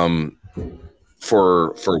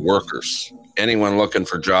for workers. Anyone looking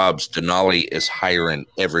for jobs, Denali is hiring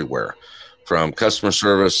everywhere, from customer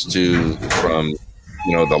service from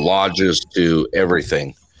the lodges to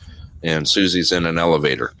everything. And Susie's in an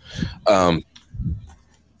elevator.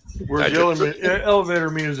 Where's the elevator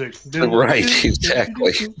music? Right,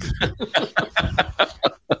 exactly.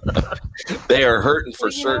 They are hurting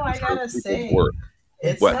for certain. I gotta say,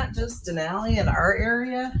 it's not just Denali in our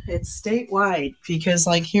area; it's statewide. Because,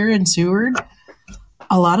 like here in Seward,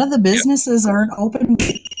 a lot of the businesses aren't open;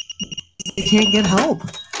 they can't get help,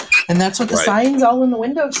 and that's what the signs all in the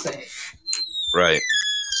windows say. Right.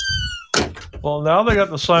 Well, now they got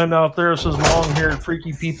the sign out there that says "Long-haired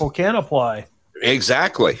freaky people can apply."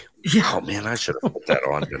 Exactly. Yeah. Oh man, I should have put that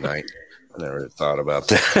on tonight. I never thought about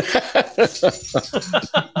that.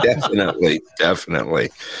 Definitely.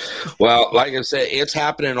 Well, like I said, it's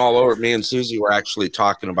happening all over. Me and Susie were actually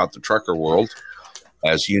talking about the trucker world,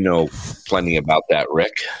 as you know plenty about that,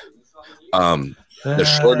 Rick. The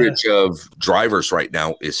shortage of drivers right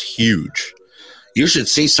now is huge. You should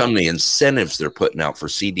see some of the incentives they're putting out for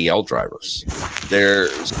CDL drivers.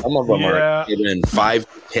 Some of them are giving 5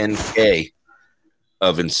 to 10K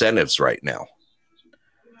of incentives right now.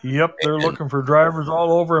 Yep, they're looking for drivers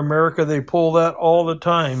all over America. They pull that all the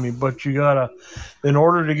time, but you gotta, in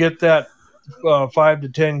order to get that 5 to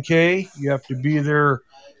 10K, you have to be there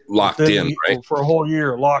locked in, right, for a whole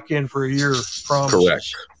year. Lock in for a year, promises.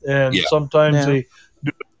 Correct. And sometimes they do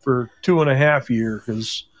it for 2.5 years.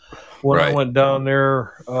 Because when I went down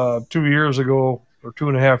there 2 years ago or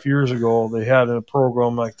 2.5 years ago, they had a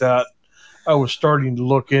program like that. I was starting to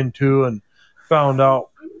look into and found out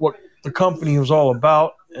what the company was all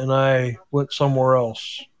about, and I went somewhere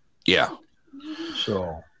else. Yeah.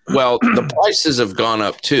 So, well, the prices have gone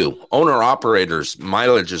up too. Owner-operators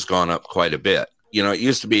mileage has gone up quite a bit. It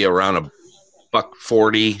used to be around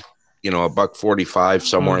 $1.40, $1.45,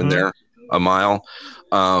 somewhere in there, a mile.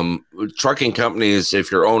 Trucking companies, if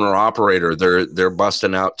you're owner-operator, they're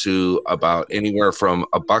busting out to about anywhere from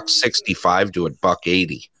 $1.65 to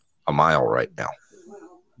 $1.80 a mile right now.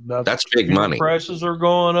 That's big money. Prices are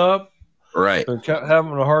going up. Right. They're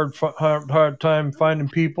having a hard time finding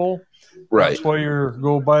people. Right. That's why you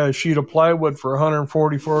go buy a sheet of plywood for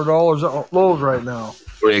 $144 at Lowe's right now.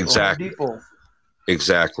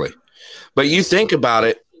 Exactly. But you think about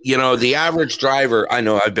it, the average driver, I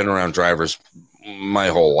know I've been around drivers my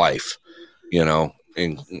whole life,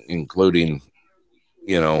 including,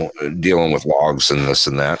 dealing with logs and this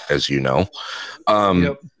and that, as you know.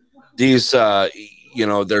 These,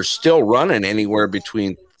 they're still running anywhere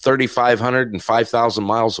between 3,500 and 5,000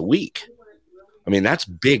 miles a week. I mean, that's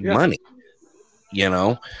big money,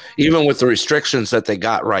 even with the restrictions that they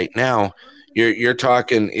got right now. You're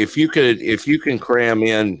talking, if you can cram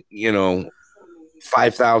in,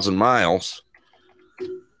 5,000 miles,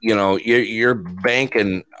 you're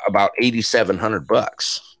banking about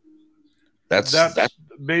 $8,700. That's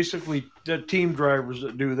basically the team drivers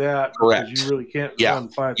that do that. Correct. You really can't run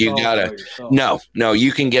 5,000 you gotta, by yourself. No,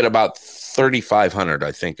 you can get about 3,500.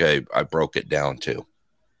 I think I broke it down to.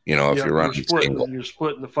 If you're running single, you're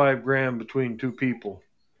splitting the $5,000 between two people,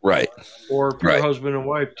 right? Or if you're a husband and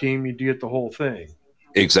wife team, you get the whole thing.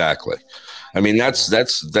 Exactly. I mean, that's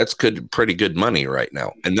pretty good money right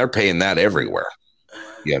now, and they're paying that everywhere.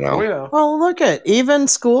 Oh, yeah. Well, look at even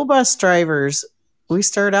school bus drivers. We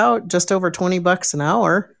start out just over $20 an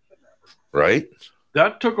hour. Right.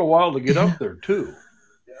 That took a while to get up there too.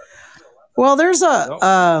 Well, there's a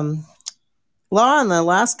law in the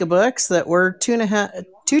Alaska books that we're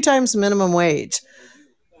 2 times minimum wage.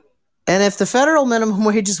 And if the federal minimum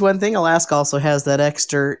wage is one thing, Alaska also has that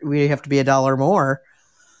extra. We have to be $1 more.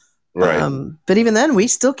 Right. But even then, we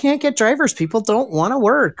still can't get drivers. People don't want to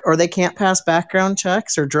work, or they can't pass background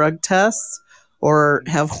checks or drug tests, or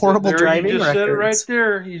have horrible driving records. Said it right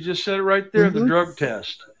there. You just said it right there. The drug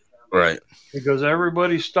test. Right. Because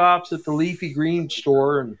everybody stops at the leafy green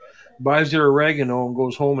store and buys their oregano and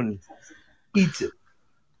goes home and eats it.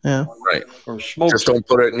 Yeah. Right. Or smokes. Just don't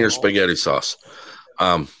put it in your spaghetti sauce.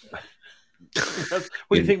 What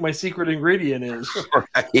do you think my secret ingredient is?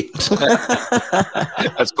 Right.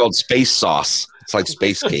 That's called space sauce. It's like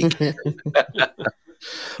space cake. Give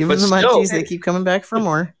them the munchies. They keep coming back for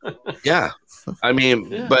more. Yeah. I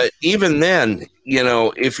mean, but even then,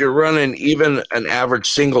 if you're running even an average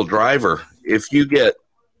single driver, if you get,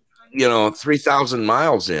 3,000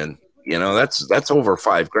 miles in, that's over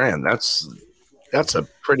 $5,000. That's a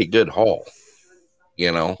pretty good haul,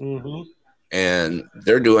 Mm-hmm. And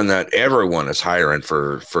they're doing that. Everyone is hiring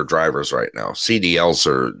for drivers right now. CDLs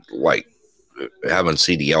are like having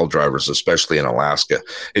CDL drivers, especially in Alaska.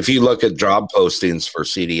 If you look at job postings for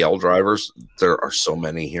CDL drivers, there are so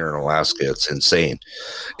many here in Alaska. It's insane.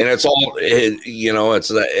 And it's all,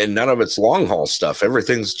 and none of it's long haul stuff.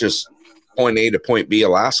 Everything's just point A to point B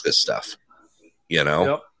Alaska stuff, Yep.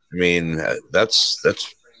 I mean, that's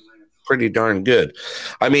pretty darn good.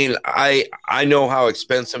 I mean, I know how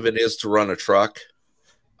expensive it is to run a truck.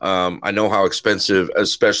 I know how expensive,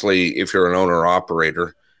 especially if you're an owner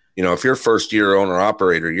operator. If you're first year owner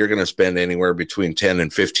operator, you're going to spend anywhere between 10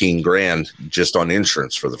 and 15 grand just on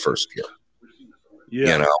insurance for the first year.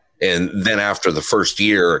 Yeah. And then after the first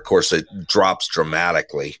year, of course, it drops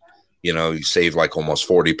dramatically. You save like almost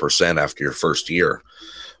 40% after your first year.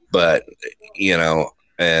 But,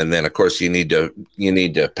 and then of course you need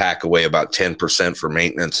to pack away about 10% for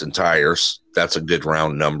maintenance and tires. That's a good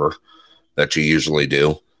round number that you usually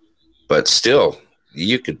do. But still,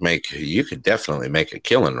 you could definitely make a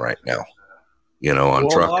killing right now, on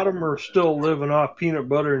truck. A lot of them are still living off peanut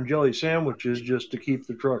butter and jelly sandwiches just to keep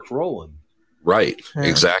the trucks rolling. Right. Yeah.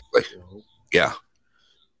 Exactly. Yeah.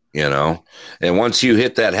 And once you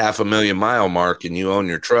hit that 500,000 mile mark and you own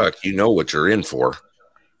your truck, you know what you're in for.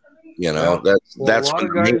 That's when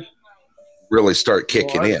guys really start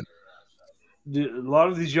kicking in. A lot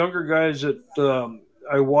of these younger guys that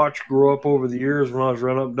I watched grow up over the years when I was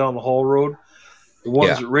running up and down the haul road, the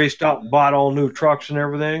ones that raced out and bought all new trucks and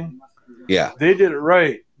everything, they did it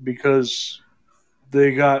right because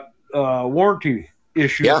they got warranty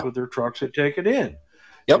issues with their trucks. They take it in.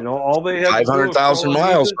 Yep. All they have 500,000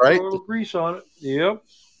 miles, right? Throw a little grease on it. Yep.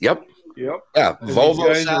 Yeah. And Volvo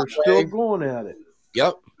guys are still going at it.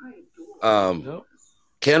 Yep.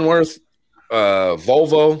 Kenworth,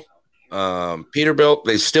 Volvo, Peterbilt,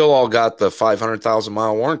 they still all got the 500,000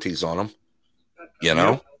 mile warranties on them,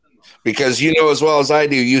 because as well as I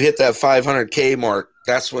do, you hit that 500K mark,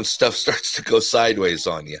 that's when stuff starts to go sideways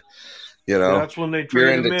on you. That's when they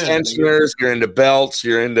you're into tensioners, you're into belts,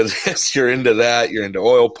 you're into this, you're into that, you're into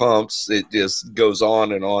oil pumps. It just goes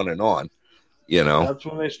on and on and on. That's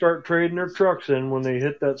when they start trading their trucks in. When they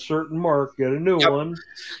hit that certain mark, get a new one.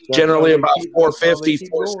 Generally about 450,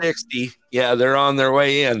 460. Yeah, they're on their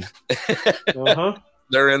way in.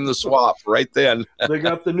 They're in the swap right then. They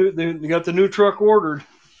got the new truck ordered.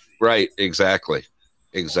 Right, exactly.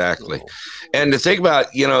 And to think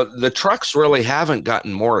about, the trucks really haven't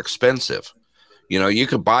gotten more expensive. You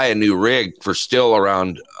could buy a new rig for still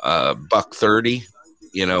around $130,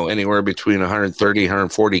 anywhere between 130,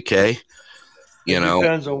 140K. It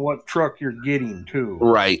depends on what truck you're getting too.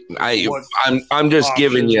 Right. I'm just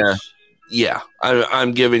giving you. Yeah.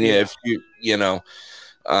 I'm giving you, if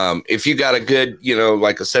if you got a good,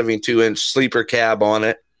 like a 72-inch sleeper cab on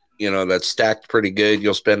it, that's stacked pretty good,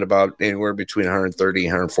 you'll spend about anywhere between 130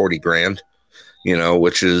 and 140 grand,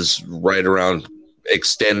 which is right around,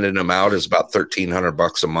 extending them out is about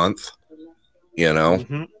 $1,300 a month,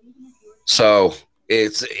 Mm-hmm. So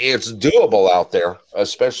it's doable out there,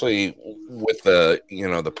 especially with the,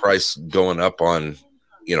 the price going up on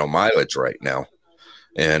mileage right now.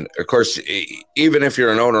 And of course, even if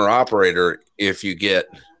you're an owner operator, if you get,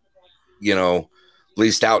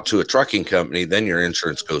 leased out to a trucking company, then your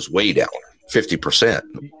insurance goes way down, 50%,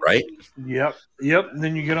 right? Yep. And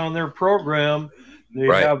then you get on their program. They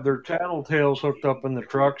have their tattletales hooked up in the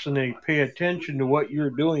trucks, and they pay attention to what you're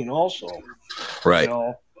doing also. Right.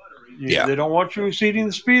 They don't want you exceeding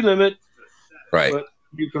the speed limit. Right. But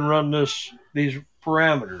you can run these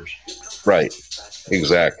parameters. Right.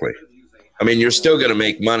 Exactly. I mean, you're still going to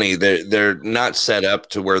make money. They're not set up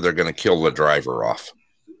to where they're going to kill the driver off,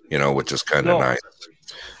 which is kind of nice.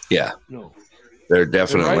 Yeah. No. They're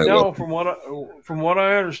definitely. And right now, from what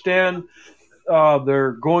I understand,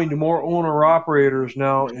 they're going to more owner operators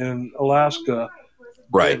now in Alaska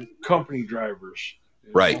than company drivers.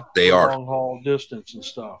 Right. They are long haul distance and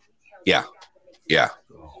stuff. Yeah. Yeah.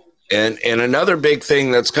 And another big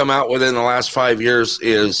thing that's come out within the last 5 years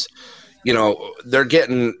is, they're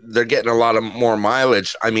getting a lot of more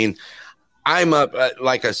mileage. I mean, I'm up,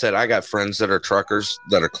 like I said, I got friends that are truckers,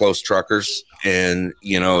 that are close truckers. And,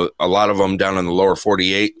 a lot of them down in the lower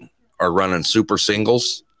 48 are running super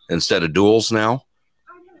singles instead of duals now.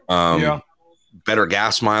 Better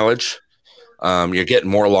gas mileage. You're getting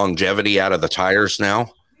more longevity out of the tires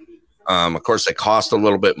now. Of course, they cost a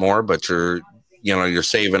little bit more, but you're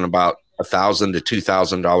saving about $1,000 to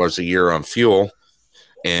 $2,000 a year on fuel.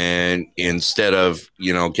 And instead of,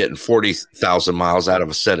 getting 40,000 miles out of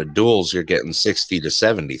a set of duals, you're getting 60 to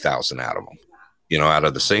 70,000 out of them, out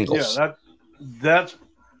of the singles. Yeah, that's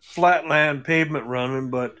flatland pavement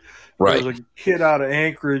running, but there's a kid out of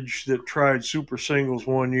Anchorage that tried super singles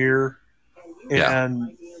one year,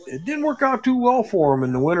 and it didn't work out too well for him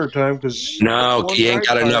in the wintertime because he ain't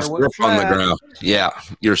got enough grip on the ground. Yeah,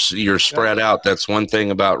 you're spread out. That's one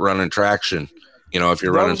thing about running traction. If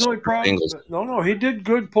you're running singles. No, he did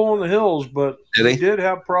good pulling the hills, but he did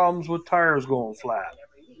have problems with tires going flat.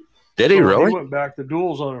 Did he really? He went back to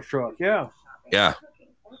duals on his truck. Yeah. Yeah.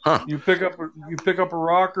 Huh. You pick up a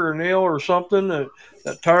rock or a nail or something, that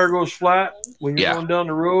tire goes flat when you're going down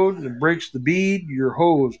the road and it breaks the bead, you're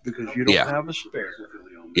hosed because you don't have a spare.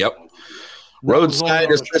 Yep.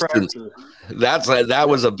 Roadside assistance. That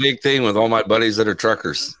was a big thing with all my buddies that are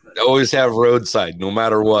truckers. They always have roadside, no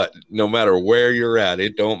matter what, no matter where you're at.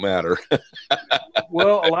 It don't matter.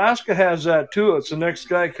 Well, Alaska has that too. It's the next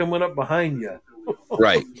guy coming up behind you.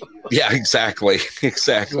 Right. Yeah, exactly.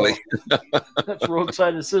 Exactly. So, that's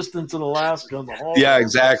roadside assistance in Alaska on the hall. Yeah,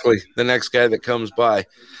 exactly. The next guy that comes by.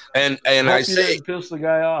 And I say piss the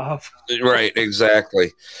guy off. Right,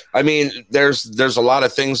 exactly. I mean, there's a lot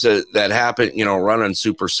of things that happen, running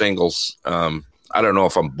super singles. I don't know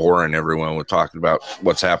if I'm boring everyone with talking about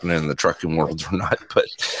what's happening in the trucking world or not, but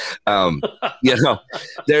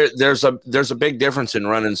there's a big difference in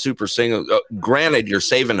running super single. Granted, you're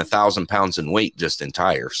saving 1,000 pounds in weight just in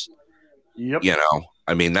tires. Yep.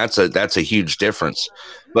 I mean, that's a huge difference.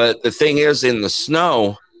 But the thing is, in the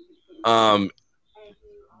snow,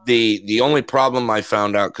 the only problem I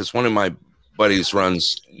found out, because one of my buddies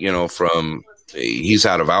runs, he's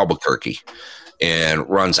out of Albuquerque and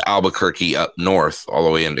runs Albuquerque up north all the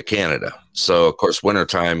way into Canada. So, of course,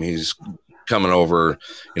 wintertime, he's coming over,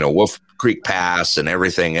 Wolf Creek Pass and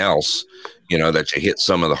everything else, that you hit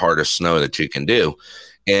some of the hardest snow that you can do.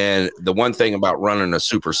 And the one thing about running a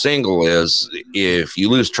super single is if you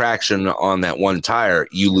lose traction on that one tire,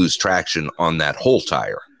 you lose traction on that whole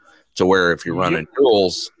tire. To where if you're running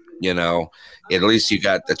duals, at least you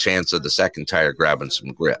got the chance of the second tire grabbing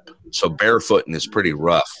some grip. So barefooting is pretty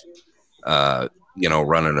rough,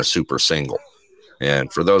 running a super single.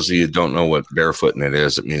 And for those of you who don't know what barefooting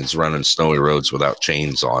it means running snowy roads without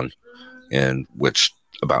chains on, and which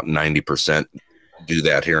about 90% do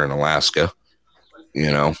that here in Alaska. We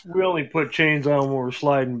only put chains on when we're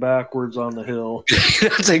sliding backwards on the hill.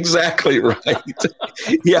 That's exactly right.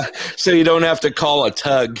 Yeah, so you don't have to call a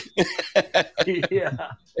tug. Yeah,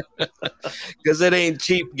 because it ain't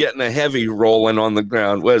cheap getting a heavy rolling on the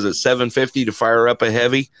ground. What is it, $750 to fire up a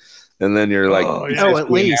heavy, and then you're like, at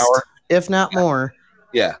least, if not more.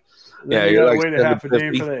 Yeah. Then you gotta wait a half a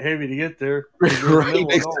day for that heavy to get there. Right,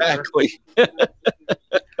 exactly.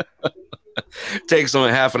 Takes them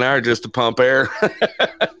a half an hour just to pump air.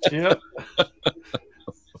 Yep.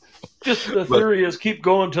 Just the theory is keep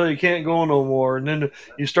going until you can't go no more, and then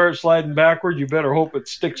you start sliding backward. You better hope it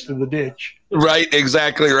sticks to the ditch. Right,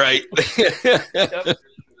 exactly right. Yep.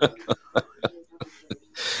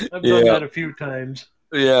 I've done that a few times.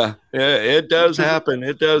 Yeah, it does happen.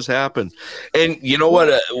 It does happen. And you know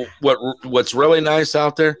what's really nice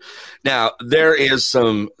out there? Now, there is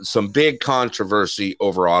some big controversy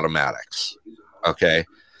over automatics. Okay.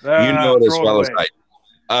 You know it as well as I.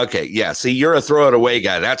 Okay, yeah. See, you're a throw it away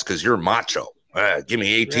guy. That's because you're macho. Give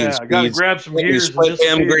me 18 speeds. I got to grab some gears. Split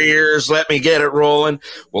them gears. Let me get it rolling.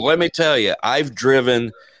 Well, let me tell you, I've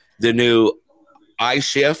driven the new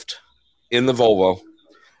iShift in the Volvo,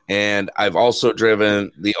 and I've also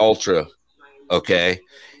driven the Ultra. Okay,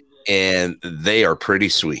 and they are pretty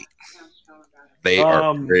sweet. They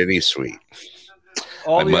are pretty sweet.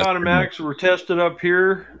 All the automatics were tested up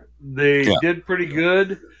here. They did pretty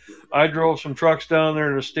good. I drove some trucks down there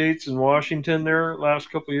in the States in Washington there last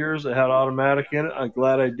couple of years that had automatic in it. I'm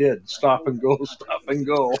glad I did. Stop and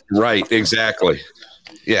go. Right, exactly.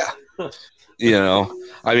 Yeah. You know,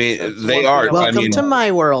 I mean, they are. Welcome to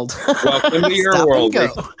my world. Welcome to your world.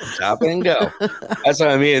 Stop and go. That's what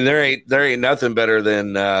I mean. There ain't nothing better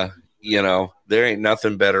than there ain't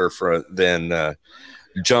nothing better than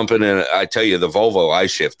jumping in. I tell you, the Volvo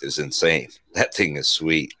iShift is insane. That thing is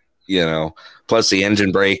sweet. Plus the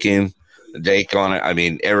engine braking, the Dake on it. I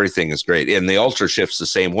mean, everything is great. And the Ultra Shift's the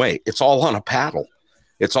same way. It's all on a paddle.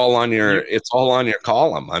 It's all on your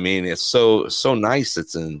column. I mean, it's so nice.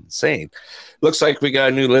 It's insane. Looks like we got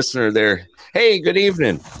a new listener there. Hey, good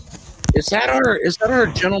evening. Is that our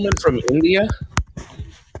gentleman from India?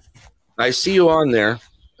 I see you on there.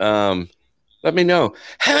 Let me know.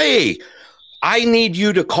 Hey, I need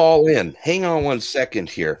you to call in. Hang on one second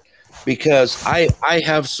here, because I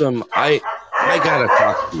gotta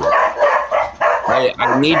talk to you.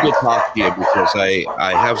 I need to talk to you because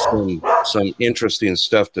I have some interesting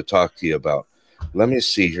stuff to talk to you about. Let me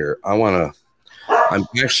see here. I'm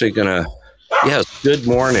actually gonna. Yes. Good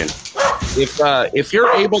morning. If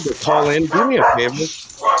you're able to call in, do me a favor.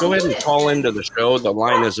 Go ahead and call into the show. The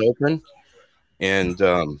line is open, and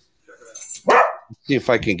see if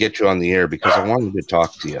I can get you on the air because I wanted to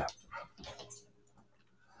talk to you.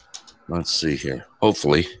 Let's see here.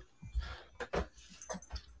 Hopefully.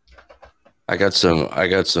 I got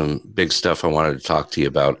some big stuff I wanted to talk to you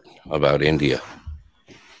about India.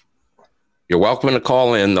 You're welcome to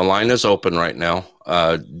call in. The line is open right now.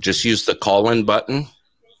 Just use the call-in button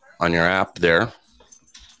on your app there.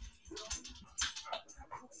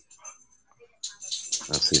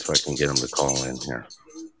 Let's see if I can get him to call in here.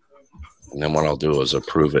 And then what I'll do is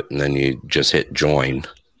approve it, and then you just hit join.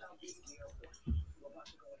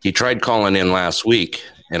 He tried calling in last week,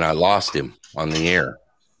 and I lost him on the air.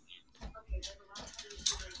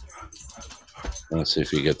 Let's see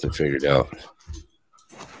if you get that figured out.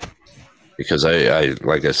 Because I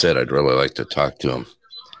like I said, I'd really like to talk to him.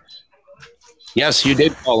 Yes, you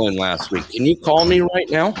did call in last week. Can you call me right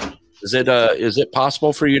now? Is it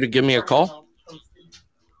possible for you to give me a call?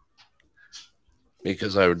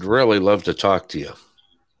 Because I would really love to talk to you.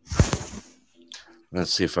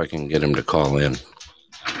 Let's see if I can get him to call in.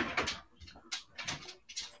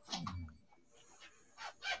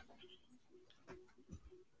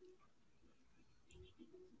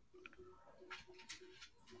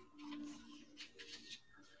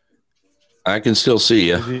 I can still see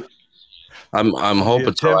you. I'm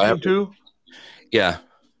hoping so. I have to. Yeah.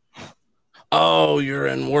 Oh, you're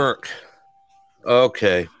in work.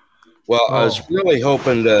 Okay. Well, I was really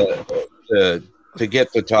hoping to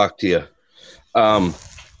get to talk to you.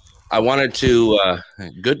 I wanted to.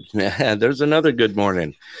 Good. There's another good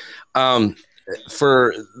morning.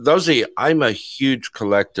 For those of you, I'm a huge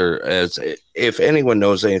collector. As if anyone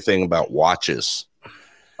knows anything about watches,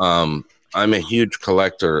 I'm a huge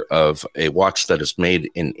collector of a watch that is made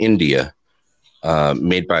in India,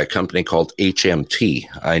 made by a company called HMT.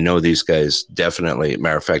 I know these guys definitely.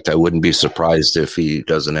 Matter of fact, I wouldn't be surprised if he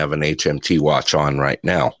doesn't have an HMT watch on right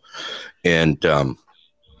now. And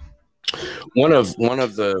one of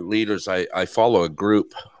the leaders, I follow a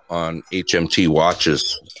group on HMT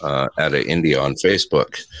watches out of India on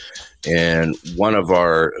Facebook. And one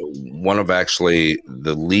of actually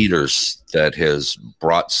the leaders that has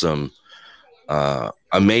brought some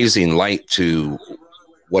amazing light to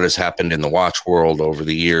what has happened in the watch world over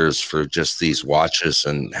the years for just these watches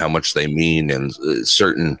and how much they mean, and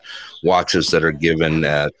certain watches that are given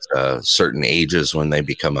at certain ages when they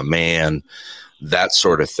become a man, that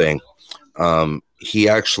sort of thing. He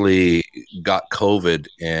actually got COVID,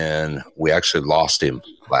 and we actually lost him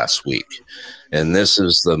last week. And this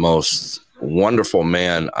is the most wonderful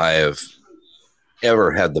man I have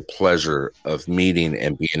ever had the pleasure of meeting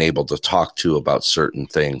and being able to talk to about certain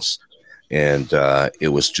things. And it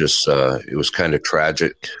was just, it was kind of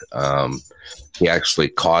tragic. He actually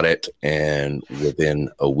caught it, and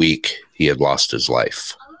within a week, he had lost his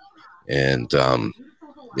life. And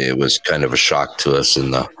it was kind of a shock to us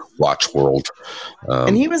in the watch world.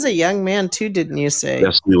 And he was a young man too, didn't you say?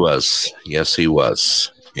 Yes, he was. Yes, he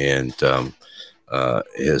was. And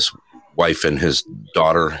his wife and his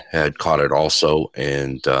daughter had caught it also,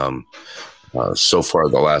 and so far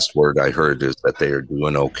the last word I heard is that they are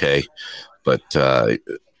doing okay. But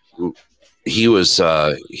he is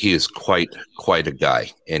quite a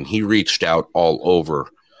guy, and he reached out all over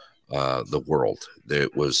the world.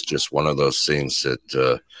 It was just one of those things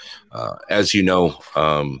that, as you know,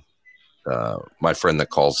 my friend that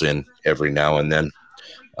calls in every now and then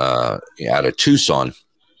out of Tucson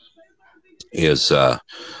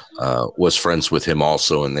was friends with him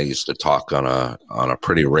also, and they used to talk on a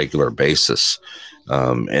pretty regular basis.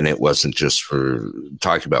 And it wasn't just for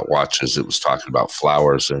talking about watches; it was talking about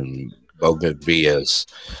flowers and bougainvilleas.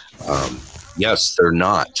 Yes, they're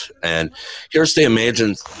not. And here's the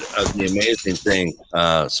amazing thing.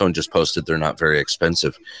 Someone just posted they're not very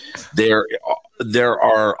expensive. There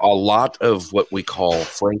are a lot of what we call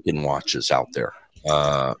Franken watches out there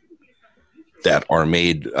that are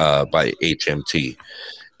made by HMT.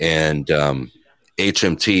 And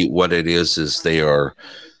HMT, what it is they are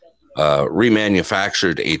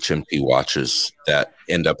remanufactured HMT watches that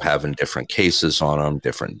end up having different cases on them,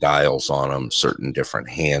 different dials on them, certain different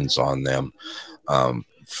hands on them.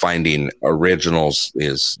 Finding originals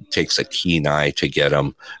takes a keen eye to get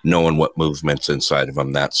them, knowing what movements inside of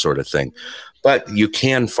them, that sort of thing. But you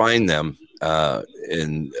can find them.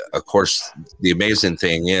 And of course, the amazing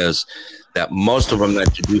thing is that most of them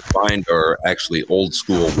that you do find are actually old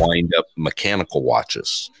school wind up mechanical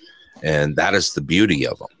watches. And that is the beauty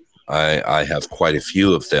of them. I have quite a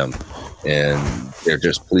few of them, and they're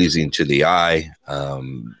just pleasing to the eye.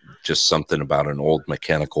 Just something about an old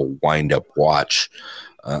mechanical wind up watch.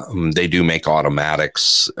 They do make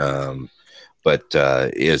automatics, but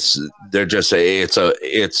it's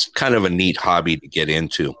kind of a neat hobby to get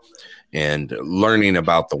into, and learning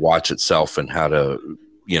about the watch itself and how to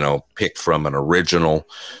pick from an original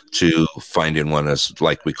to finding one as,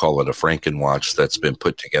 like we call it, a Franken watch that's been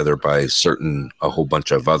put together by a whole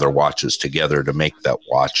bunch of other watches together to make that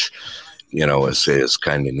watch, is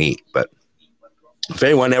kind of neat. But if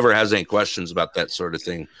anyone ever has any questions about that sort of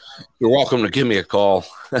thing, you're welcome to give me a call.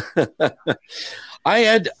 I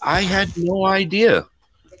had no idea,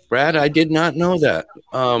 Brad. I did not know that.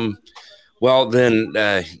 Well, then,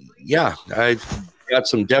 yeah, I've got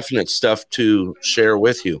some definite stuff to share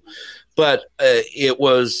with you. But it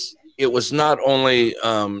was not only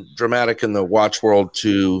dramatic in the watch world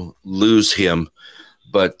to lose him,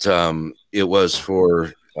 but it was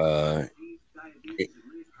for there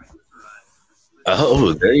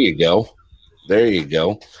you go.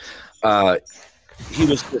 He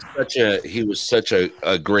was such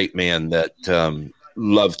a great man that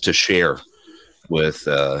loved to share with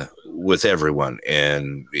everyone,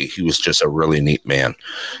 and he was just a really neat man.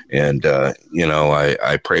 And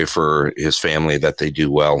I pray for his family that they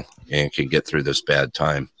do well and can get through this bad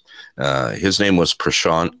time. His name was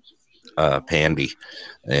Prashant Pandey,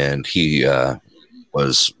 and he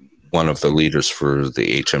was one of the leaders for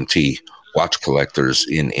the HMT watch collectors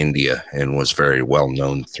in India, and was very well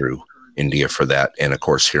known through India for that, and of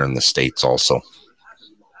course here in the States also.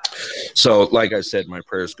 So, like I said, my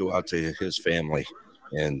prayers go out to his family,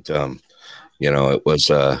 and it was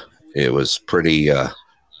pretty, it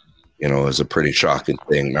was a pretty shocking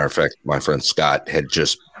thing. Matter of fact, my friend Scott had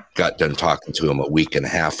just got done talking to him a week and a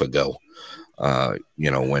half ago.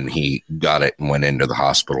 When he got it and went into the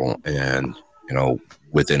hospital, and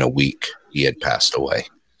within a week he had passed away.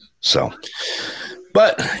 So,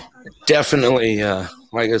 but definitely,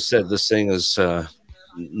 like I said, this thing is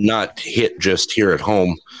not hit just here at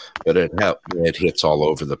home, but it hits all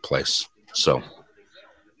over the place. So,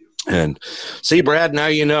 and see, Brad, now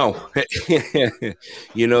you know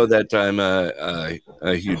that I'm a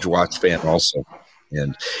huge watch fan also.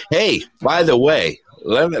 And hey, by the way,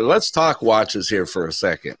 let's talk watches here for a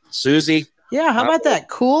second. Susie. Yeah, how about that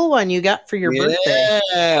cool one you got for your birthday?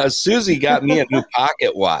 Yeah, Susie got me a new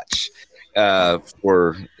pocket watch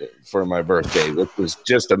for my birthday, which was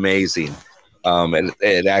just amazing. And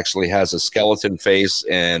it actually has a skeleton face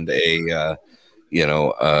and a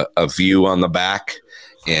view on the back,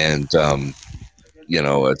 and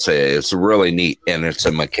it's really neat, and it's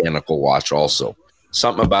a mechanical watch also.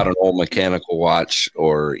 Something about an old mechanical watch,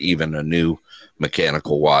 or even a new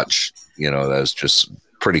mechanical watch, that's just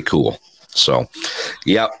pretty cool. So,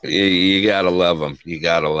 yep, you gotta love them.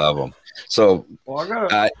 So,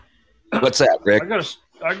 well, what's that, Rick?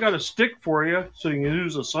 I got a stick for you, so you can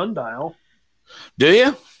use a sundial. Do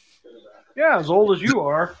you? Yeah, as old as you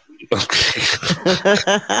are.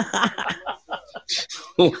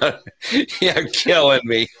 You're killing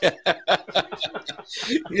me.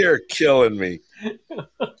 You're killing me.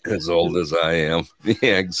 as old as I am.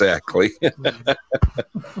 Yeah, exactly.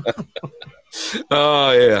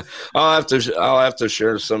 Oh yeah, I'll have to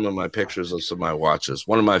share some of my pictures of some of my watches.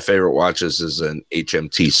 One of my favorite watches is an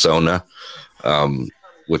HMT Sona,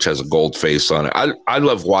 which has a gold face on it. I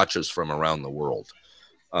love watches from around the world.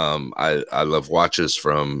 I love watches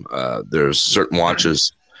from there's certain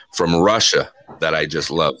watches from Russia that I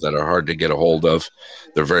just love that are hard to get a hold of.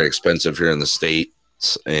 They're very expensive here in the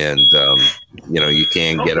States, and you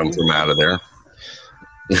can't get them from out of there.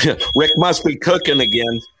 Rick must be cooking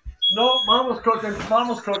again. No, Mama's cooking.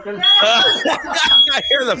 I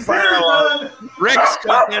hear the fire alarm. Rick's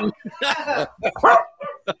cooking.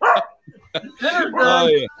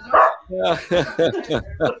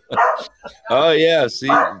 Oh yeah. See,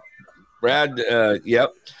 Brad.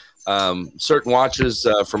 Yep. Certain watches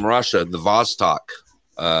from Russia, the Vostok.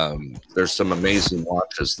 There's some amazing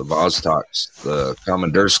watches, the Vostoks, the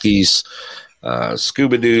Komandurskis,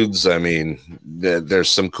 Scuba Dudes. I mean, there's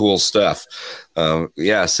some cool stuff.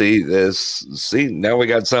 Yeah, see, now we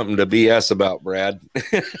got something to BS about, Brad.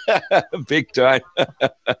 Big time.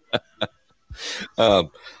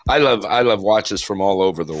 I love watches from all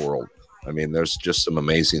over the world. I mean, there's just some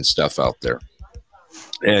amazing stuff out there.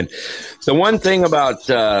 And the one thing about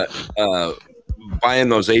buying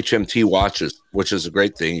those HMT watches, which is a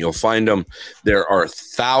great thing, you'll find them. There are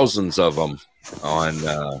thousands of them on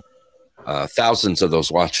thousands of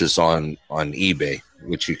those watches on eBay,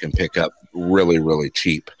 which you can pick up really, really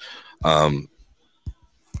cheap.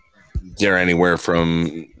 They're anywhere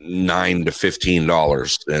from $9 to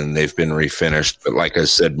 $15, and they've been refinished. But like I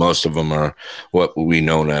said, most of them are what we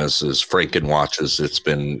know as Franken watches. It's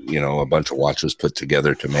been, a bunch of watches put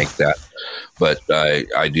together to make that. But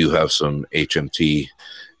I do have some HMT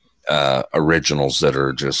originals that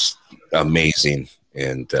are just amazing.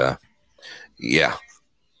 And yeah.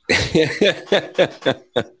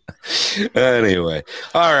 Anyway.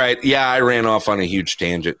 All right. Yeah, I ran off on a huge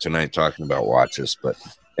tangent tonight talking about watches, but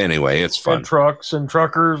anyway, it's fun. And trucks and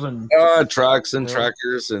truckers and trucks and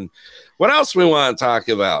truckers and what else we want to talk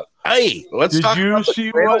about? Hey, let's talk about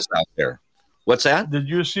the trails out there. What's that? Did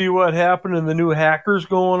you see what happened in the new hackers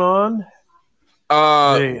going on?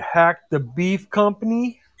 They hacked the beef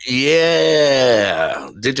company. Yeah.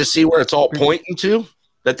 Did you see where it's all pointing to?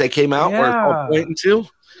 That they came out where it's all pointing to?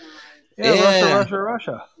 Yeah.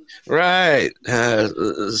 Russia. Right.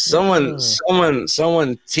 Someone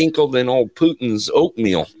tinkled in old Putin's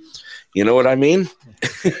oatmeal. You know what I mean?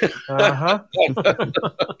 Uh-huh.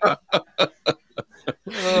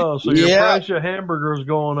 So your price of hamburger is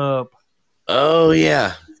going up. Oh,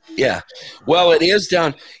 yeah. Yeah. Well, it is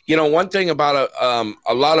down. One thing about a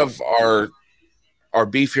lot of our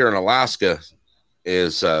beef here in Alaska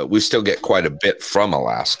is we still get quite a bit from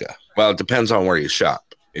Alaska. Well, it depends on where you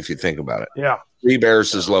shop, if you think about it. Yeah. Three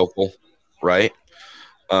Bears is local, right?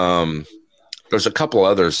 There's a couple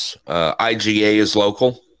others. IGA is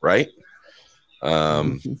local, right?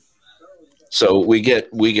 So we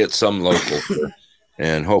get some local here,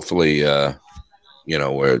 and hopefully, it'll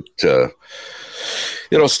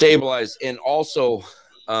stabilize. And also,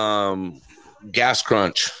 Gas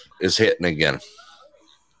Crunch is hitting again.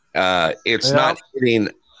 It's not hitting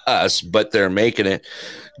us, but they're making it.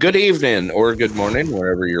 Good evening or good morning,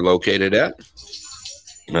 wherever you're located at.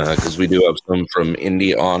 Because we do have some from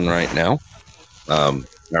India on right now. Matter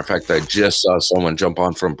of fact, I just saw someone jump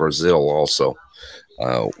on from Brazil also.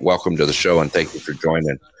 Welcome to the show, and thank you for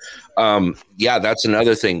joining. Yeah, that's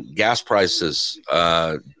another thing. Gas prices.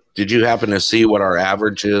 Did you happen to see what our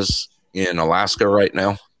average is in Alaska right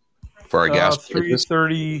now for our gas prices?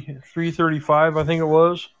 $3.35, I think it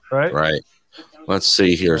was, right? Right. Let's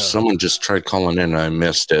see here. Someone just tried calling in, and I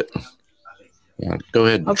missed it. Yeah, go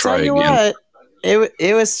ahead and try again. I'll tell you what.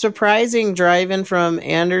 It was surprising driving from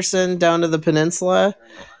Anderson down to the peninsula.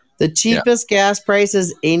 The cheapest gas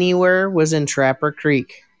prices anywhere was in Trapper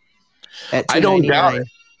Creek. I don't doubt it.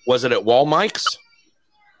 Was it at Walmike's?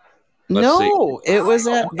 No, it was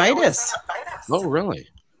at Vitus. Oh, really?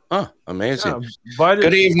 Huh, amazing. Yeah,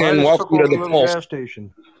 good evening. Welcome to the Pulse. Gas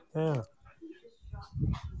station. Yeah.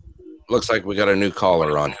 Looks like we got a new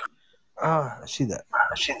caller on. I see that.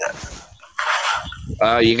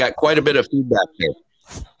 You got quite a bit of feedback there.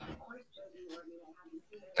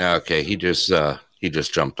 Okay, he just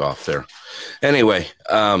jumped off there. Anyway,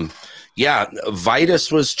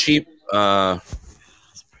 Vitus was cheap.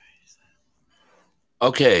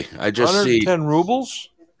 Okay, I just 110 rubles.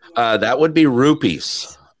 That would be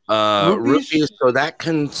rupees. Rupees. So that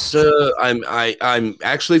can. I'm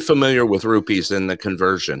actually familiar with rupees in the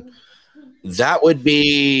conversion. That would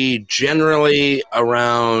be generally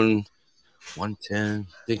around 110.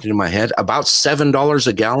 Thinking in my head, about $7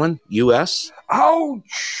 a gallon, U.S.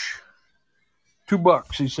 Ouch!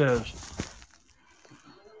 $2, he says.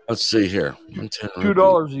 Let's see here.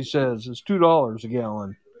 $2, he says. It's $2 a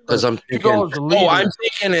gallon. Because I'm thinking, I'm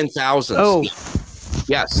thinking in thousands. Oh,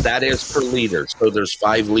 yes, that is per liter. So there's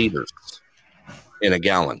 5 liters in a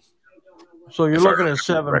gallon. So you're looking at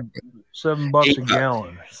 $7 a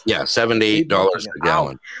gallon. Yeah, $7 to $8 a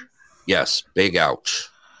gallon. Ouch. Yes, big ouch.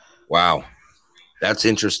 Wow, that's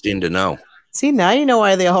interesting to know. See, now you know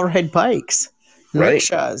why they all ride bikes, right?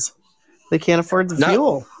 Rickshaws. They can't afford the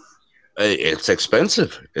fuel. It's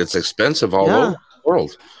expensive. It's expensive all over the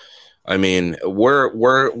world. I mean,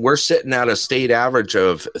 we're sitting at a state average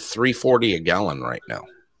of $3.40 a gallon right now.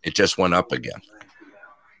 It just went up again.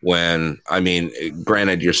 When, I mean,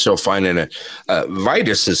 granted, you're still finding it.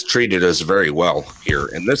 Vitus has treated us very well here.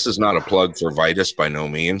 And this is not a plug for Vitus by no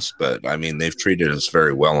means, but I mean, they've treated us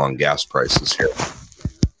very well on gas prices here.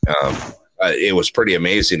 It was pretty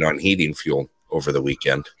amazing on heating fuel over the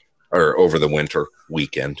weekend, or over the winter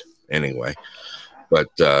weekend anyway. But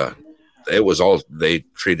it was all, they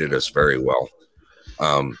treated us very well.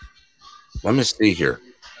 Let me see here.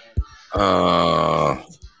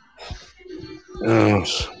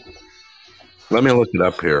 Let me look it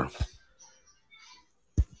up here.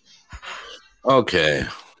 Okay.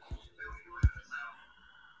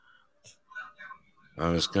 I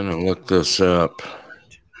was going to look this up.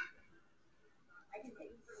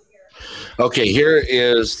 Okay, here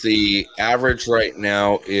is the average right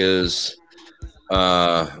now is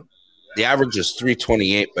the average is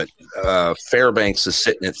 328, but Fairbanks is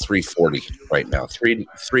sitting at 340 right now.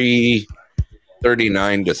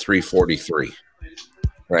 339 to 343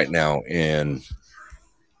 right now in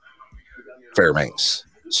Fairbanks.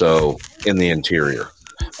 So in the interior,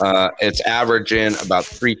 it's averaging about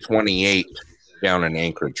 328 down in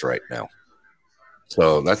Anchorage right now.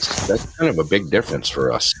 So that's kind of a big difference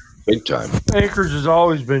for us, big time. Anchorage has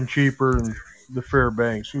always been cheaper than the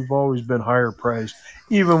Fairbanks. We've always been higher priced,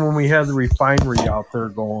 even when we had the refinery out there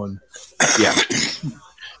going. Yeah.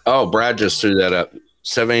 Oh, Brad just threw that up.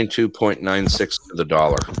 72.96 to the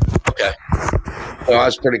dollar. Okay. Well, I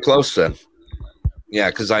was pretty close then. Yeah,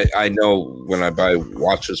 because I know when I buy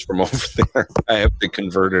watches from over there, I have to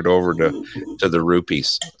convert it over to the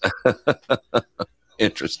rupees.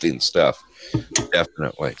 Interesting stuff.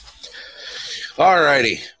 Definitely. All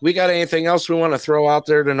righty. We got anything else we want to throw out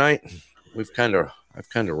there tonight? I've kind of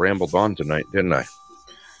rambled on tonight, didn't I?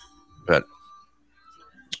 But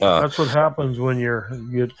that's what happens when you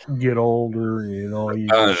get older. You know,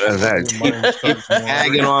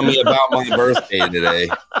 hanging on me about my birthday today.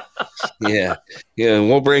 Yeah,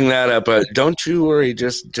 we'll bring that up. Don't you worry.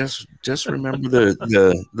 Just remember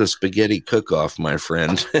the spaghetti cook-off, my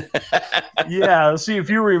friend. Yeah, see if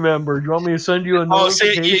you remember. Do you want me to send you a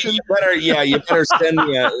notification? You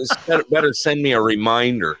better send me a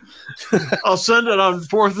reminder. I'll send it on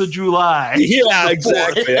 4th of July. Yeah,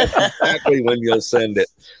 exactly. That's exactly when you'll send it.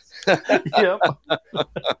 Yep.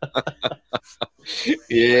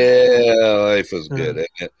 Yeah, life is good, isn't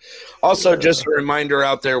it? Also, just a reminder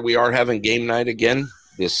out there, we are having game night again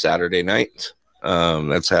this Saturday night.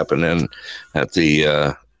 That's happening at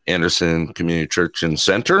the Anderson Community Church and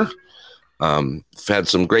Center. Had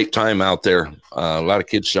some great time out there. A lot of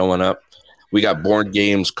kids showing up. We got board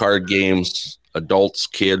games, card games, adults,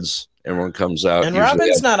 kids. Everyone comes out. And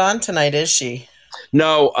Robin's not on tonight, is she?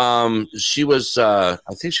 No, she was. I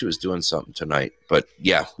think she was doing something tonight. But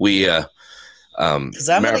yeah, we. Because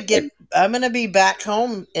I'm gonna be back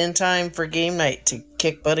home in time for game night to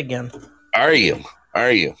kick butt again. Are you?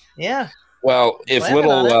 Yeah. Well,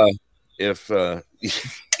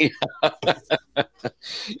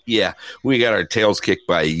 yeah, we got our tails kicked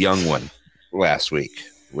by a young one last week,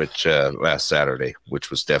 last Saturday, which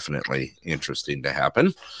was definitely interesting to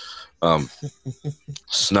happen.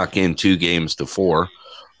 Snuck in 2 games to 4,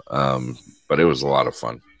 but it was a lot of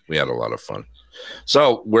fun. We had a lot of fun.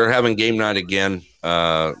 So we're having game night again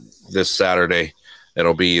this Saturday.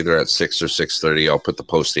 It'll be either at 6 or 6:30. I'll put the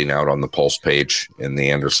posting out on the Pulse page and the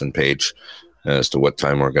Anderson page as to what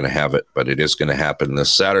time we're going to have it. But it is going to happen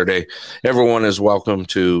this Saturday. Everyone is welcome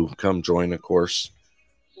to come join, of course.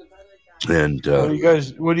 And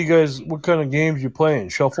what kind of games you playing?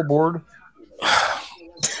 Shuffleboard?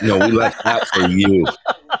 No, we left that for you.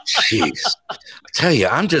 Jeez. I tell you,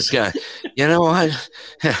 I'm just going to,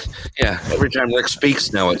 every time Rick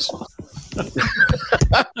speaks now, it's,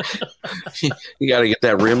 you got to get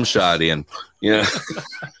that rim shot in,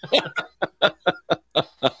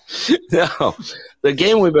 No, the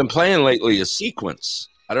game we've been playing lately is Sequence.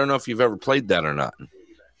 I don't know if you've ever played that or not.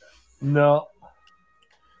 No.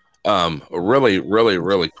 A really, really,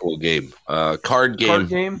 really cool game. Card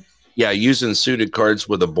game. Yeah, using suited cards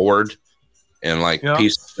with a board and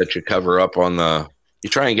pieces that you cover up on the. You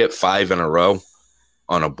try and get 5 in a row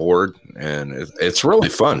on a board, and it's really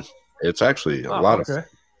fun. It's actually a lot of fun.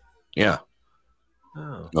 Yeah.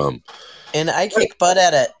 Oh. And I kick butt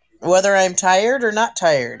at it, whether I'm tired or not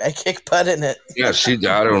tired. I kick butt in it. Yeah,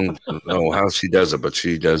 I don't know how she does it, but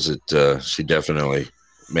she does it. She definitely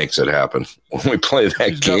makes it happen when we play that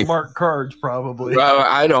She's game. Got marked cards, probably. Well,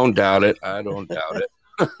 I don't doubt it.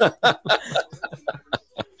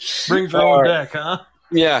 Brings her own deck, huh?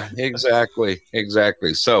 Yeah, exactly.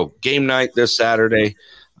 So, game night this Saturday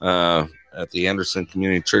at the Anderson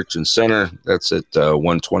Community Church and Center. That's at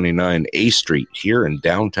 129 A Street here in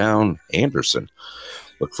downtown Anderson.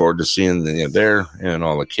 Look forward to seeing you there and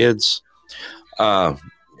all the kids.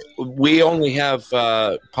 We only have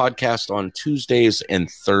podcast on Tuesdays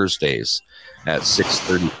and Thursdays at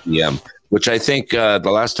 6:30 p.m., which I think the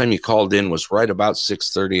last time you called in was right about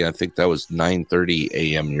 6:30. I think that was 9:30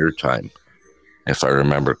 a.m. your time, if I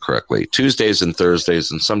remember correctly. Tuesdays and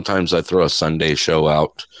Thursdays, and sometimes I throw a Sunday show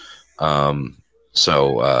out.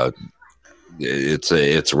 So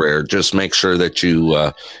it's rare. Just make sure that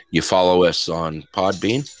you follow us on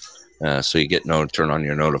Podbean. So you turn on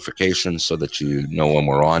your notifications so that you know when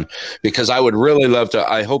we're on, because I would really love to.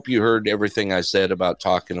 I hope you heard everything I said about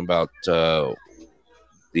talking about the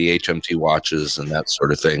HMT watches and that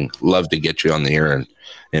sort of thing. Love to get you on the air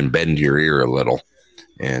and bend your ear a little.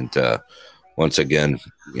 And once again,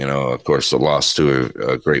 of course, the loss to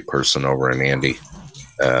a great person over in India,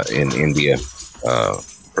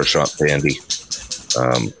 Prashant Pandey.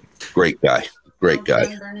 Great guy.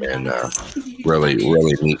 And really,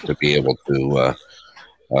 really neat to be able to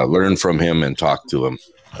learn from him and talk to him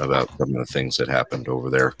about some of the things that happened over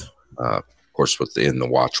there, of course, within the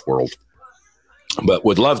watch world. But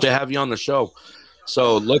would love to have you on the show.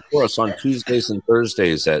 So look for us on Tuesdays and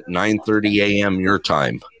Thursdays at 9:30 a.m. your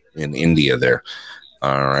time in India there.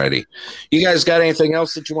 All righty. You guys got anything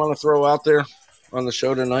else that you want to throw out there on the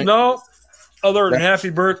show tonight? No, other than happy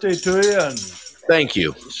birthday to you. And thank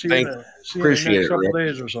you. Appreciate it. Couple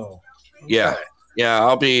days or so. Okay. Yeah.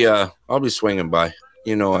 I'll be swinging by.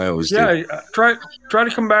 I always do. Try to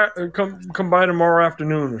come back. Come by tomorrow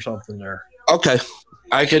afternoon or something there. Okay.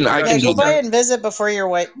 I can go by and visit before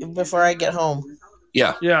I get home.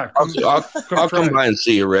 Yeah. I'll come by and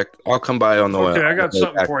see you, Rick. I'll come by on the way. Okay, I got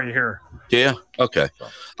something for you here. Yeah. Okay.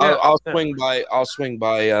 I'll swing by. I'll swing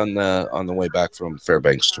by on the way back from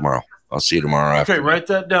Fairbanks tomorrow. I'll see you tomorrow. Okay, write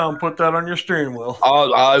that down. Put that on your steering wheel.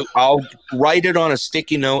 I'll write it on a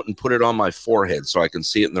sticky note and put it on my forehead so I can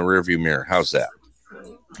see it in the rearview mirror. How's that?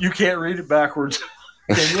 You can't read it backwards.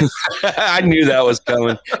 I knew that was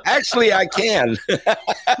coming. Actually, I can.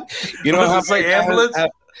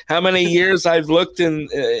 How many years I've looked in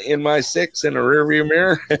my 6 in a rearview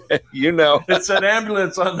mirror? It said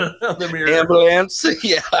ambulance on the mirror. Ambulance,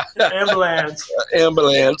 yeah.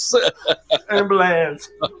 Ambulance.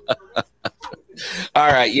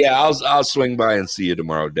 All right, yeah. I'll swing by and see you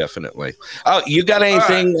tomorrow, definitely. Oh, you got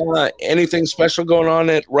anything anything special going on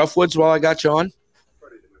at Roughwoods while I got you on?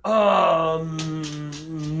 No.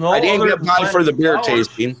 I didn't get by for the beer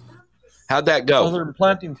tasting. How'd that go? Other than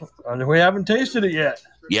planting, we haven't tasted it yet.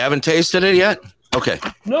 You haven't tasted it yet? Okay.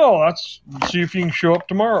 No, let's see if you can show up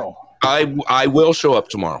tomorrow. I will show up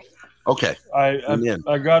tomorrow. Okay.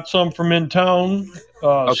 I got some from in town.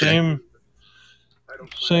 Okay.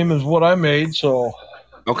 Same as what I made. So.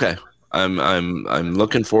 Okay. I'm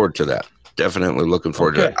looking forward to that. Definitely looking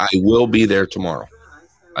forward to it. I will be there tomorrow.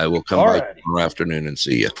 I will come by tomorrow afternoon and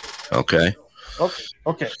see you. Okay.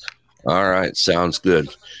 Okay. All right. Sounds good.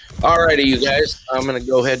 All righty, you guys. I'm going to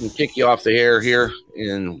go ahead and kick you off the air here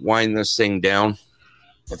and wind this thing down.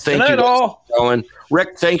 Thank you for calling.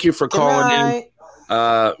 Rick, thank you for calling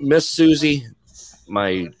in. Miss Susie,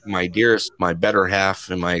 my dearest, my better half,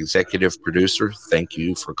 and my executive producer, thank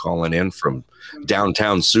you for calling in from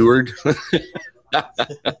downtown Seward.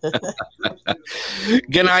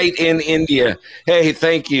 Good night in India. Hey,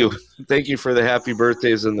 thank you for the happy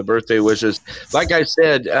birthdays and the birthday wishes. Like I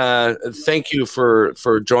said, thank you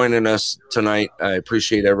for joining us tonight. I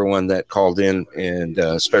appreciate everyone that called in, and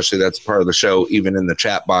especially that's part of the show, even in the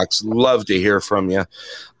chat box. Love to hear from you.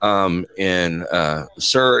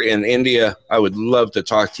 Sir, in India, I would love to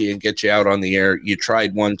talk to you and get you out on the air. You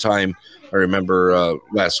tried one time, I remember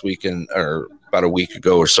last weekend or about a week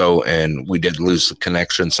ago or so, and we did lose the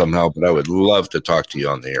connection somehow, but I would love to talk to you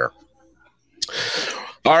on the air.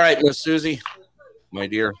 All right, Miss Susie, my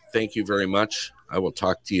dear, thank you very much. I will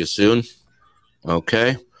talk to you soon.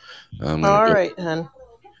 Okay. All right, hon.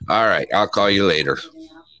 All right. I'll call you later.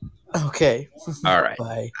 Okay. All right.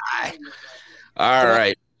 Bye. Bye. All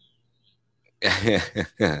right.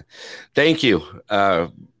 Thank you.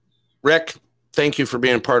 Rick, thank you for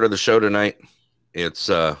being part of the show tonight. It's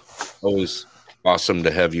always awesome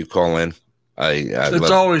to have you call in.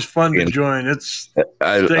 It's always fun to join.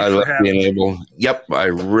 I love being able. Yep, I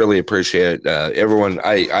really appreciate it. Everyone.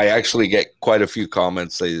 I actually get quite a few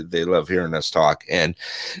comments. They love hearing us talk, and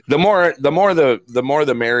the more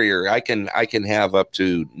the merrier. I can have up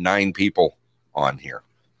to 9 people on here,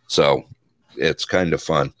 so it's kind of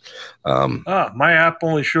fun. My app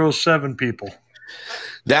only shows 7 people.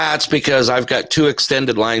 That's because I've got 2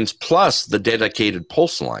 extended lines plus the dedicated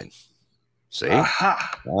pulse line. See?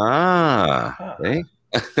 Aha. See?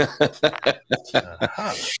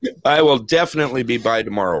 I will definitely be by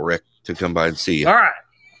tomorrow, Rick, to come by and see you. All right.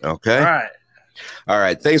 Okay? All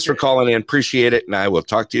right. Thanks for calling in. Appreciate it. And I will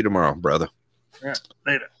talk to you tomorrow, brother. Yeah,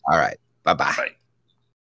 later. All right. Bye-bye. Bye.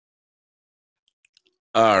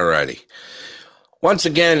 All righty. Once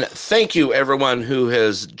again, thank you, everyone who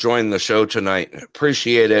has joined the show tonight.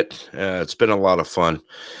 Appreciate it. It's been a lot of fun.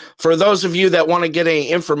 For those of you that want to get any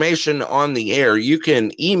information on the air, you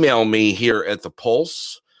can email me here at The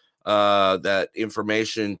Pulse. That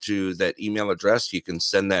information to that email address, you can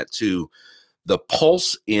send that to The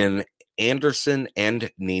Pulse in Anderson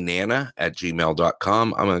and Nenana at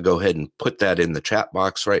gmail.com. I'm going to go ahead and put that in the chat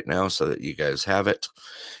box right now so that you guys have it.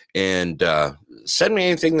 And send me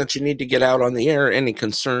anything that you need to get out on the air, any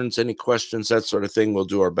concerns, any questions, that sort of thing. We'll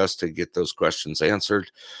do our best to get those questions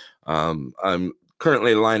answered. I'm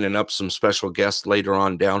currently lining up some special guests later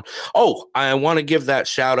on down. Oh, I want to give that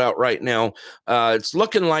shout out right now. It's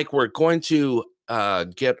looking like we're going to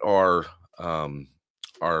get our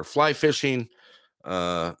fly fishing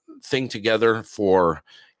thing together for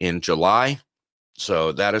in July.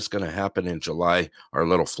 So that is going to happen in July, our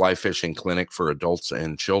little fly fishing clinic for adults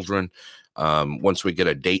and children. Once we get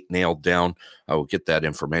a date nailed down, I will get that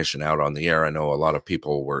information out on the air. I know a lot of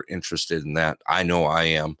people were interested in that. I know I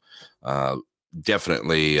am.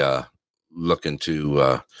 Definitely looking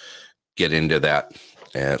to get into that.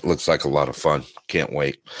 And it looks like a lot of fun. Can't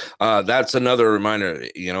wait. That's another reminder,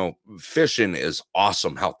 fishing is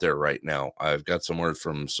awesome out there right now. I've got some word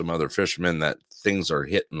from some other fishermen that things are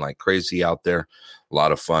hitting like crazy out there. A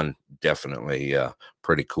lot of fun. Definitely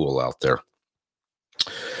pretty cool out there.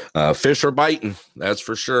 Fish are biting. That's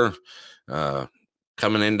for sure.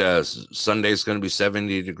 Coming into Sunday's going to be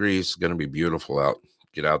 70 degrees. Going to be beautiful out.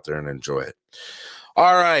 Get out there and enjoy it.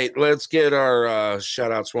 All right, let's get our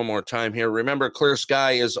shout outs one more time here. Remember, Clear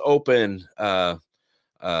Sky is open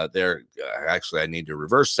there. Actually, I need to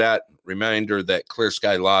reverse that. Reminder that Clear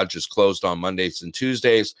Sky Lodge is closed on Mondays and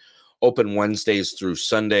Tuesdays, open Wednesdays through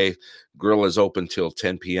Sunday. Grill is open till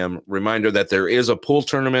 10 p.m. Reminder that there is a pool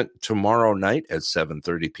tournament tomorrow night at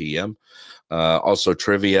 7:30 p.m. Also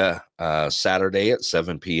trivia Saturday at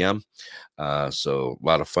 7 p.m. So a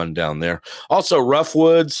lot of fun down there. Also, Rough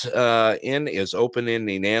Woods Inn is open in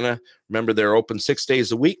Nenana. Remember, they're open 6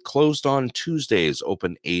 days a week, closed on Tuesdays,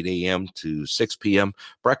 open 8 a.m. to 6 p.m.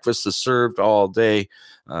 Breakfast is served all day.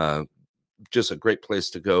 Just a great place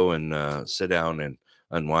to go and sit down and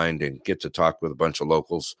unwind and get to talk with a bunch of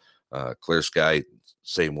locals. Clear Sky,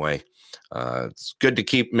 same way. It's good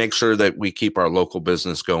to make sure that we keep our local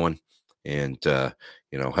business going and,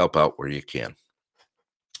 help out where you can.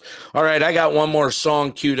 All right, I got one more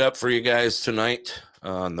song queued up for you guys tonight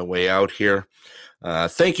on the way out here.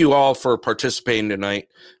 Thank you all for participating tonight,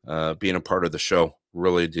 being a part of the show.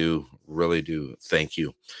 Really do thank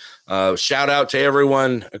you. Shout out to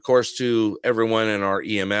everyone, of course, to everyone in our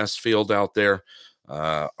EMS field out there,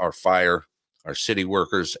 our fire, our city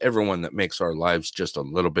workers, everyone that makes our lives just a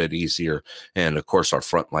little bit easier, and, of course, our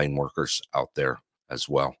frontline workers out there as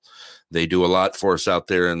well. They do a lot for us out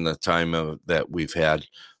there in the time that we've had.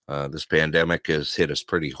 This pandemic has hit us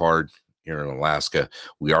pretty hard here in Alaska.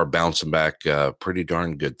 We are bouncing back pretty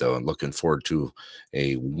darn good, though, and looking forward to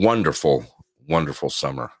a wonderful, wonderful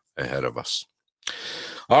summer ahead of us.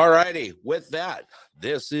 All righty. With that,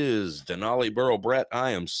 this is Denali Burrow Brett.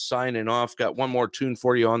 I am signing off. Got one more tune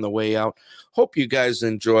for you on the way out. Hope you guys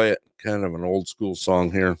enjoy it. Kind of an old school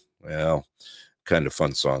song here. Well, kind of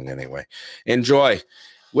fun song anyway. Enjoy.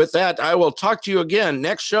 With that, I will talk to you again.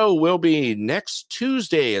 Next show will be next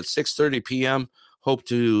Tuesday at 6:30 p.m. Hope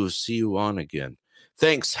to see you on again.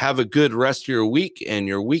 Thanks. Have a good rest of your week and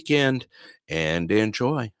your weekend, and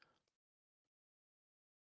enjoy.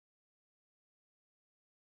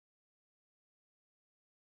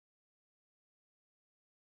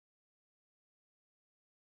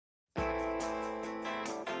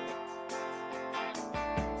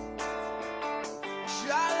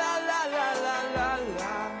 La la la la la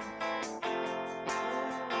la.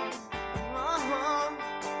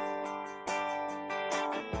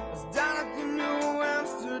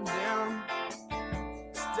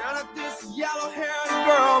 Yellow-haired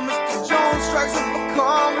girl, Mr. Jones strikes up a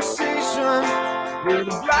conversation with a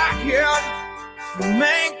black-haired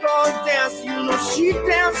flamenco dance. You know she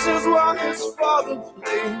dances while his father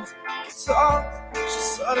plays guitar. She's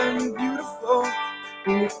suddenly beautiful.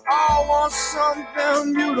 We all want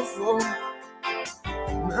something beautiful.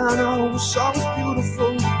 Man, I wish I was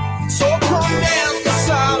beautiful. So come dance the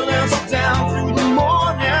silence down through the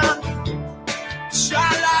morning. Sha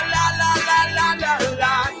la la la la la la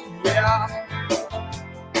la, yeah.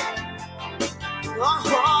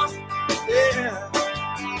 Yeah.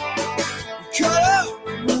 Cut up,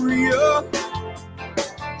 Maria.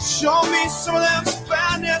 Show me some of them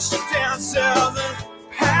Spanish dances and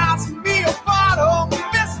pass me a bottle,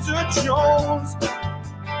 Mr. Jones.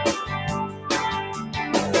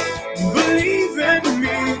 Believe in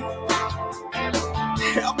me,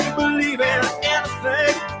 help me believe in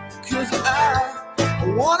anything, 'cause I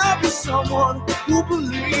wanna be someone who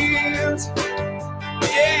believes.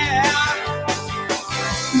 Yeah,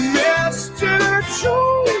 Mr.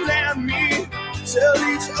 Jones and me tell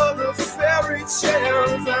each other fairy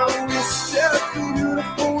tales, and we stare at the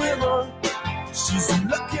beautiful women. She's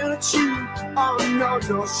looking at you, oh no,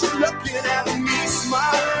 no, she's looking at me,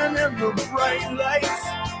 smiling in the bright lights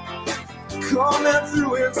coming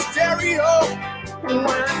through in stereo.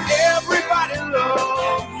 When everybody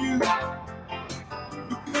loves you,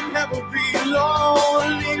 you can never be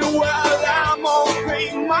lonely. While I'm gonna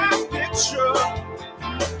paint my picture,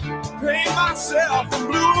 paint myself in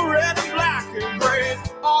blue, red, and black, and gray.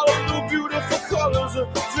 All of the beautiful colors are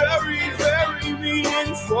very, very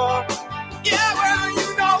meaningful. Yeah, well, you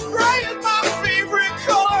know, gray is my favorite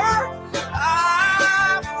color.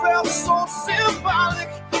 I felt so symbolic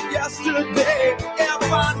yesterday. If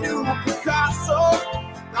I knew Picasso,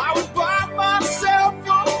 I would buy myself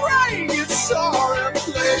a gray guitar and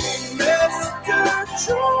play. Mr.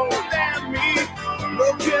 Jones and me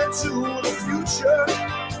look into the future.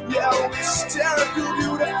 Yeah, we stare at the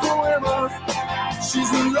beautiful women.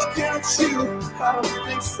 She's looking at you, I don't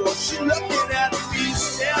think so. She's looking at me,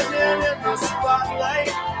 standing in the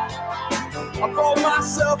spotlight. I bought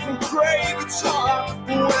myself a gray guitar.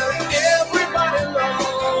 Well, everybody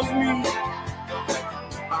loves me.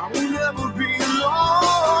 I will never be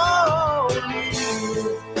lonely.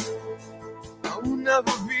 I will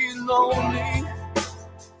never be lonely.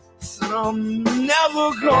 So I'm never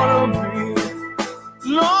gonna be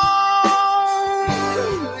lonely.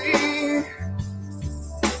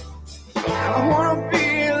 I wanna be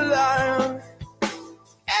alive.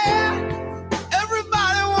 Yeah.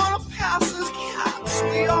 Everybody wanna pass as cats.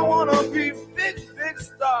 We all wanna be big, big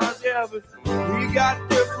stars. Yeah, but we got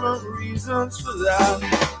different reasons for that.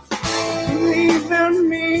 Believe in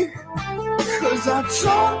me, 'cause I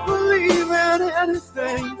don't believe in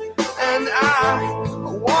anything. And I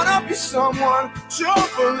wanna be someone to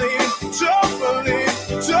believe, to believe,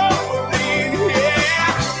 to believe.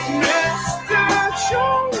 Yeah, Mr.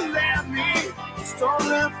 Jones and me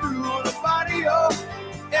stumbling through the body of.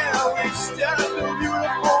 Yeah, we stare at the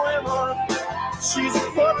beautiful women. She's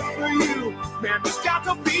perfect for you. Man, there's got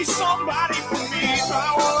to be somebody for me. I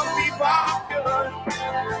wanna be popular.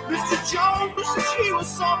 Mr. Jones wishes he was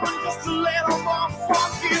someone just a little more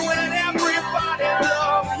funky when everybody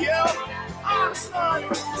loves you. I'm son,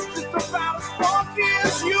 it's just about as funky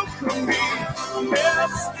as you can be.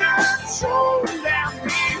 Mr. Jones and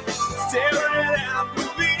me staring at the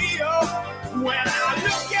video. When I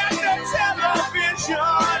look at the television,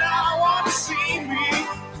 I want to see me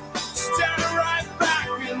staring right back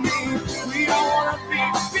at me. We all want to be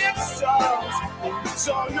big stars. We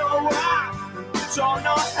don't know why, we don't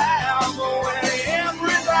know how, but when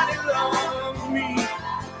everybody loves me,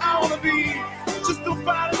 I want to be just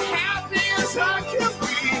about as happy as I can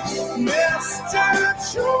be. Mr.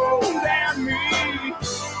 Jones and me,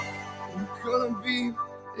 we're gonna be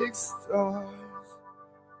big stars.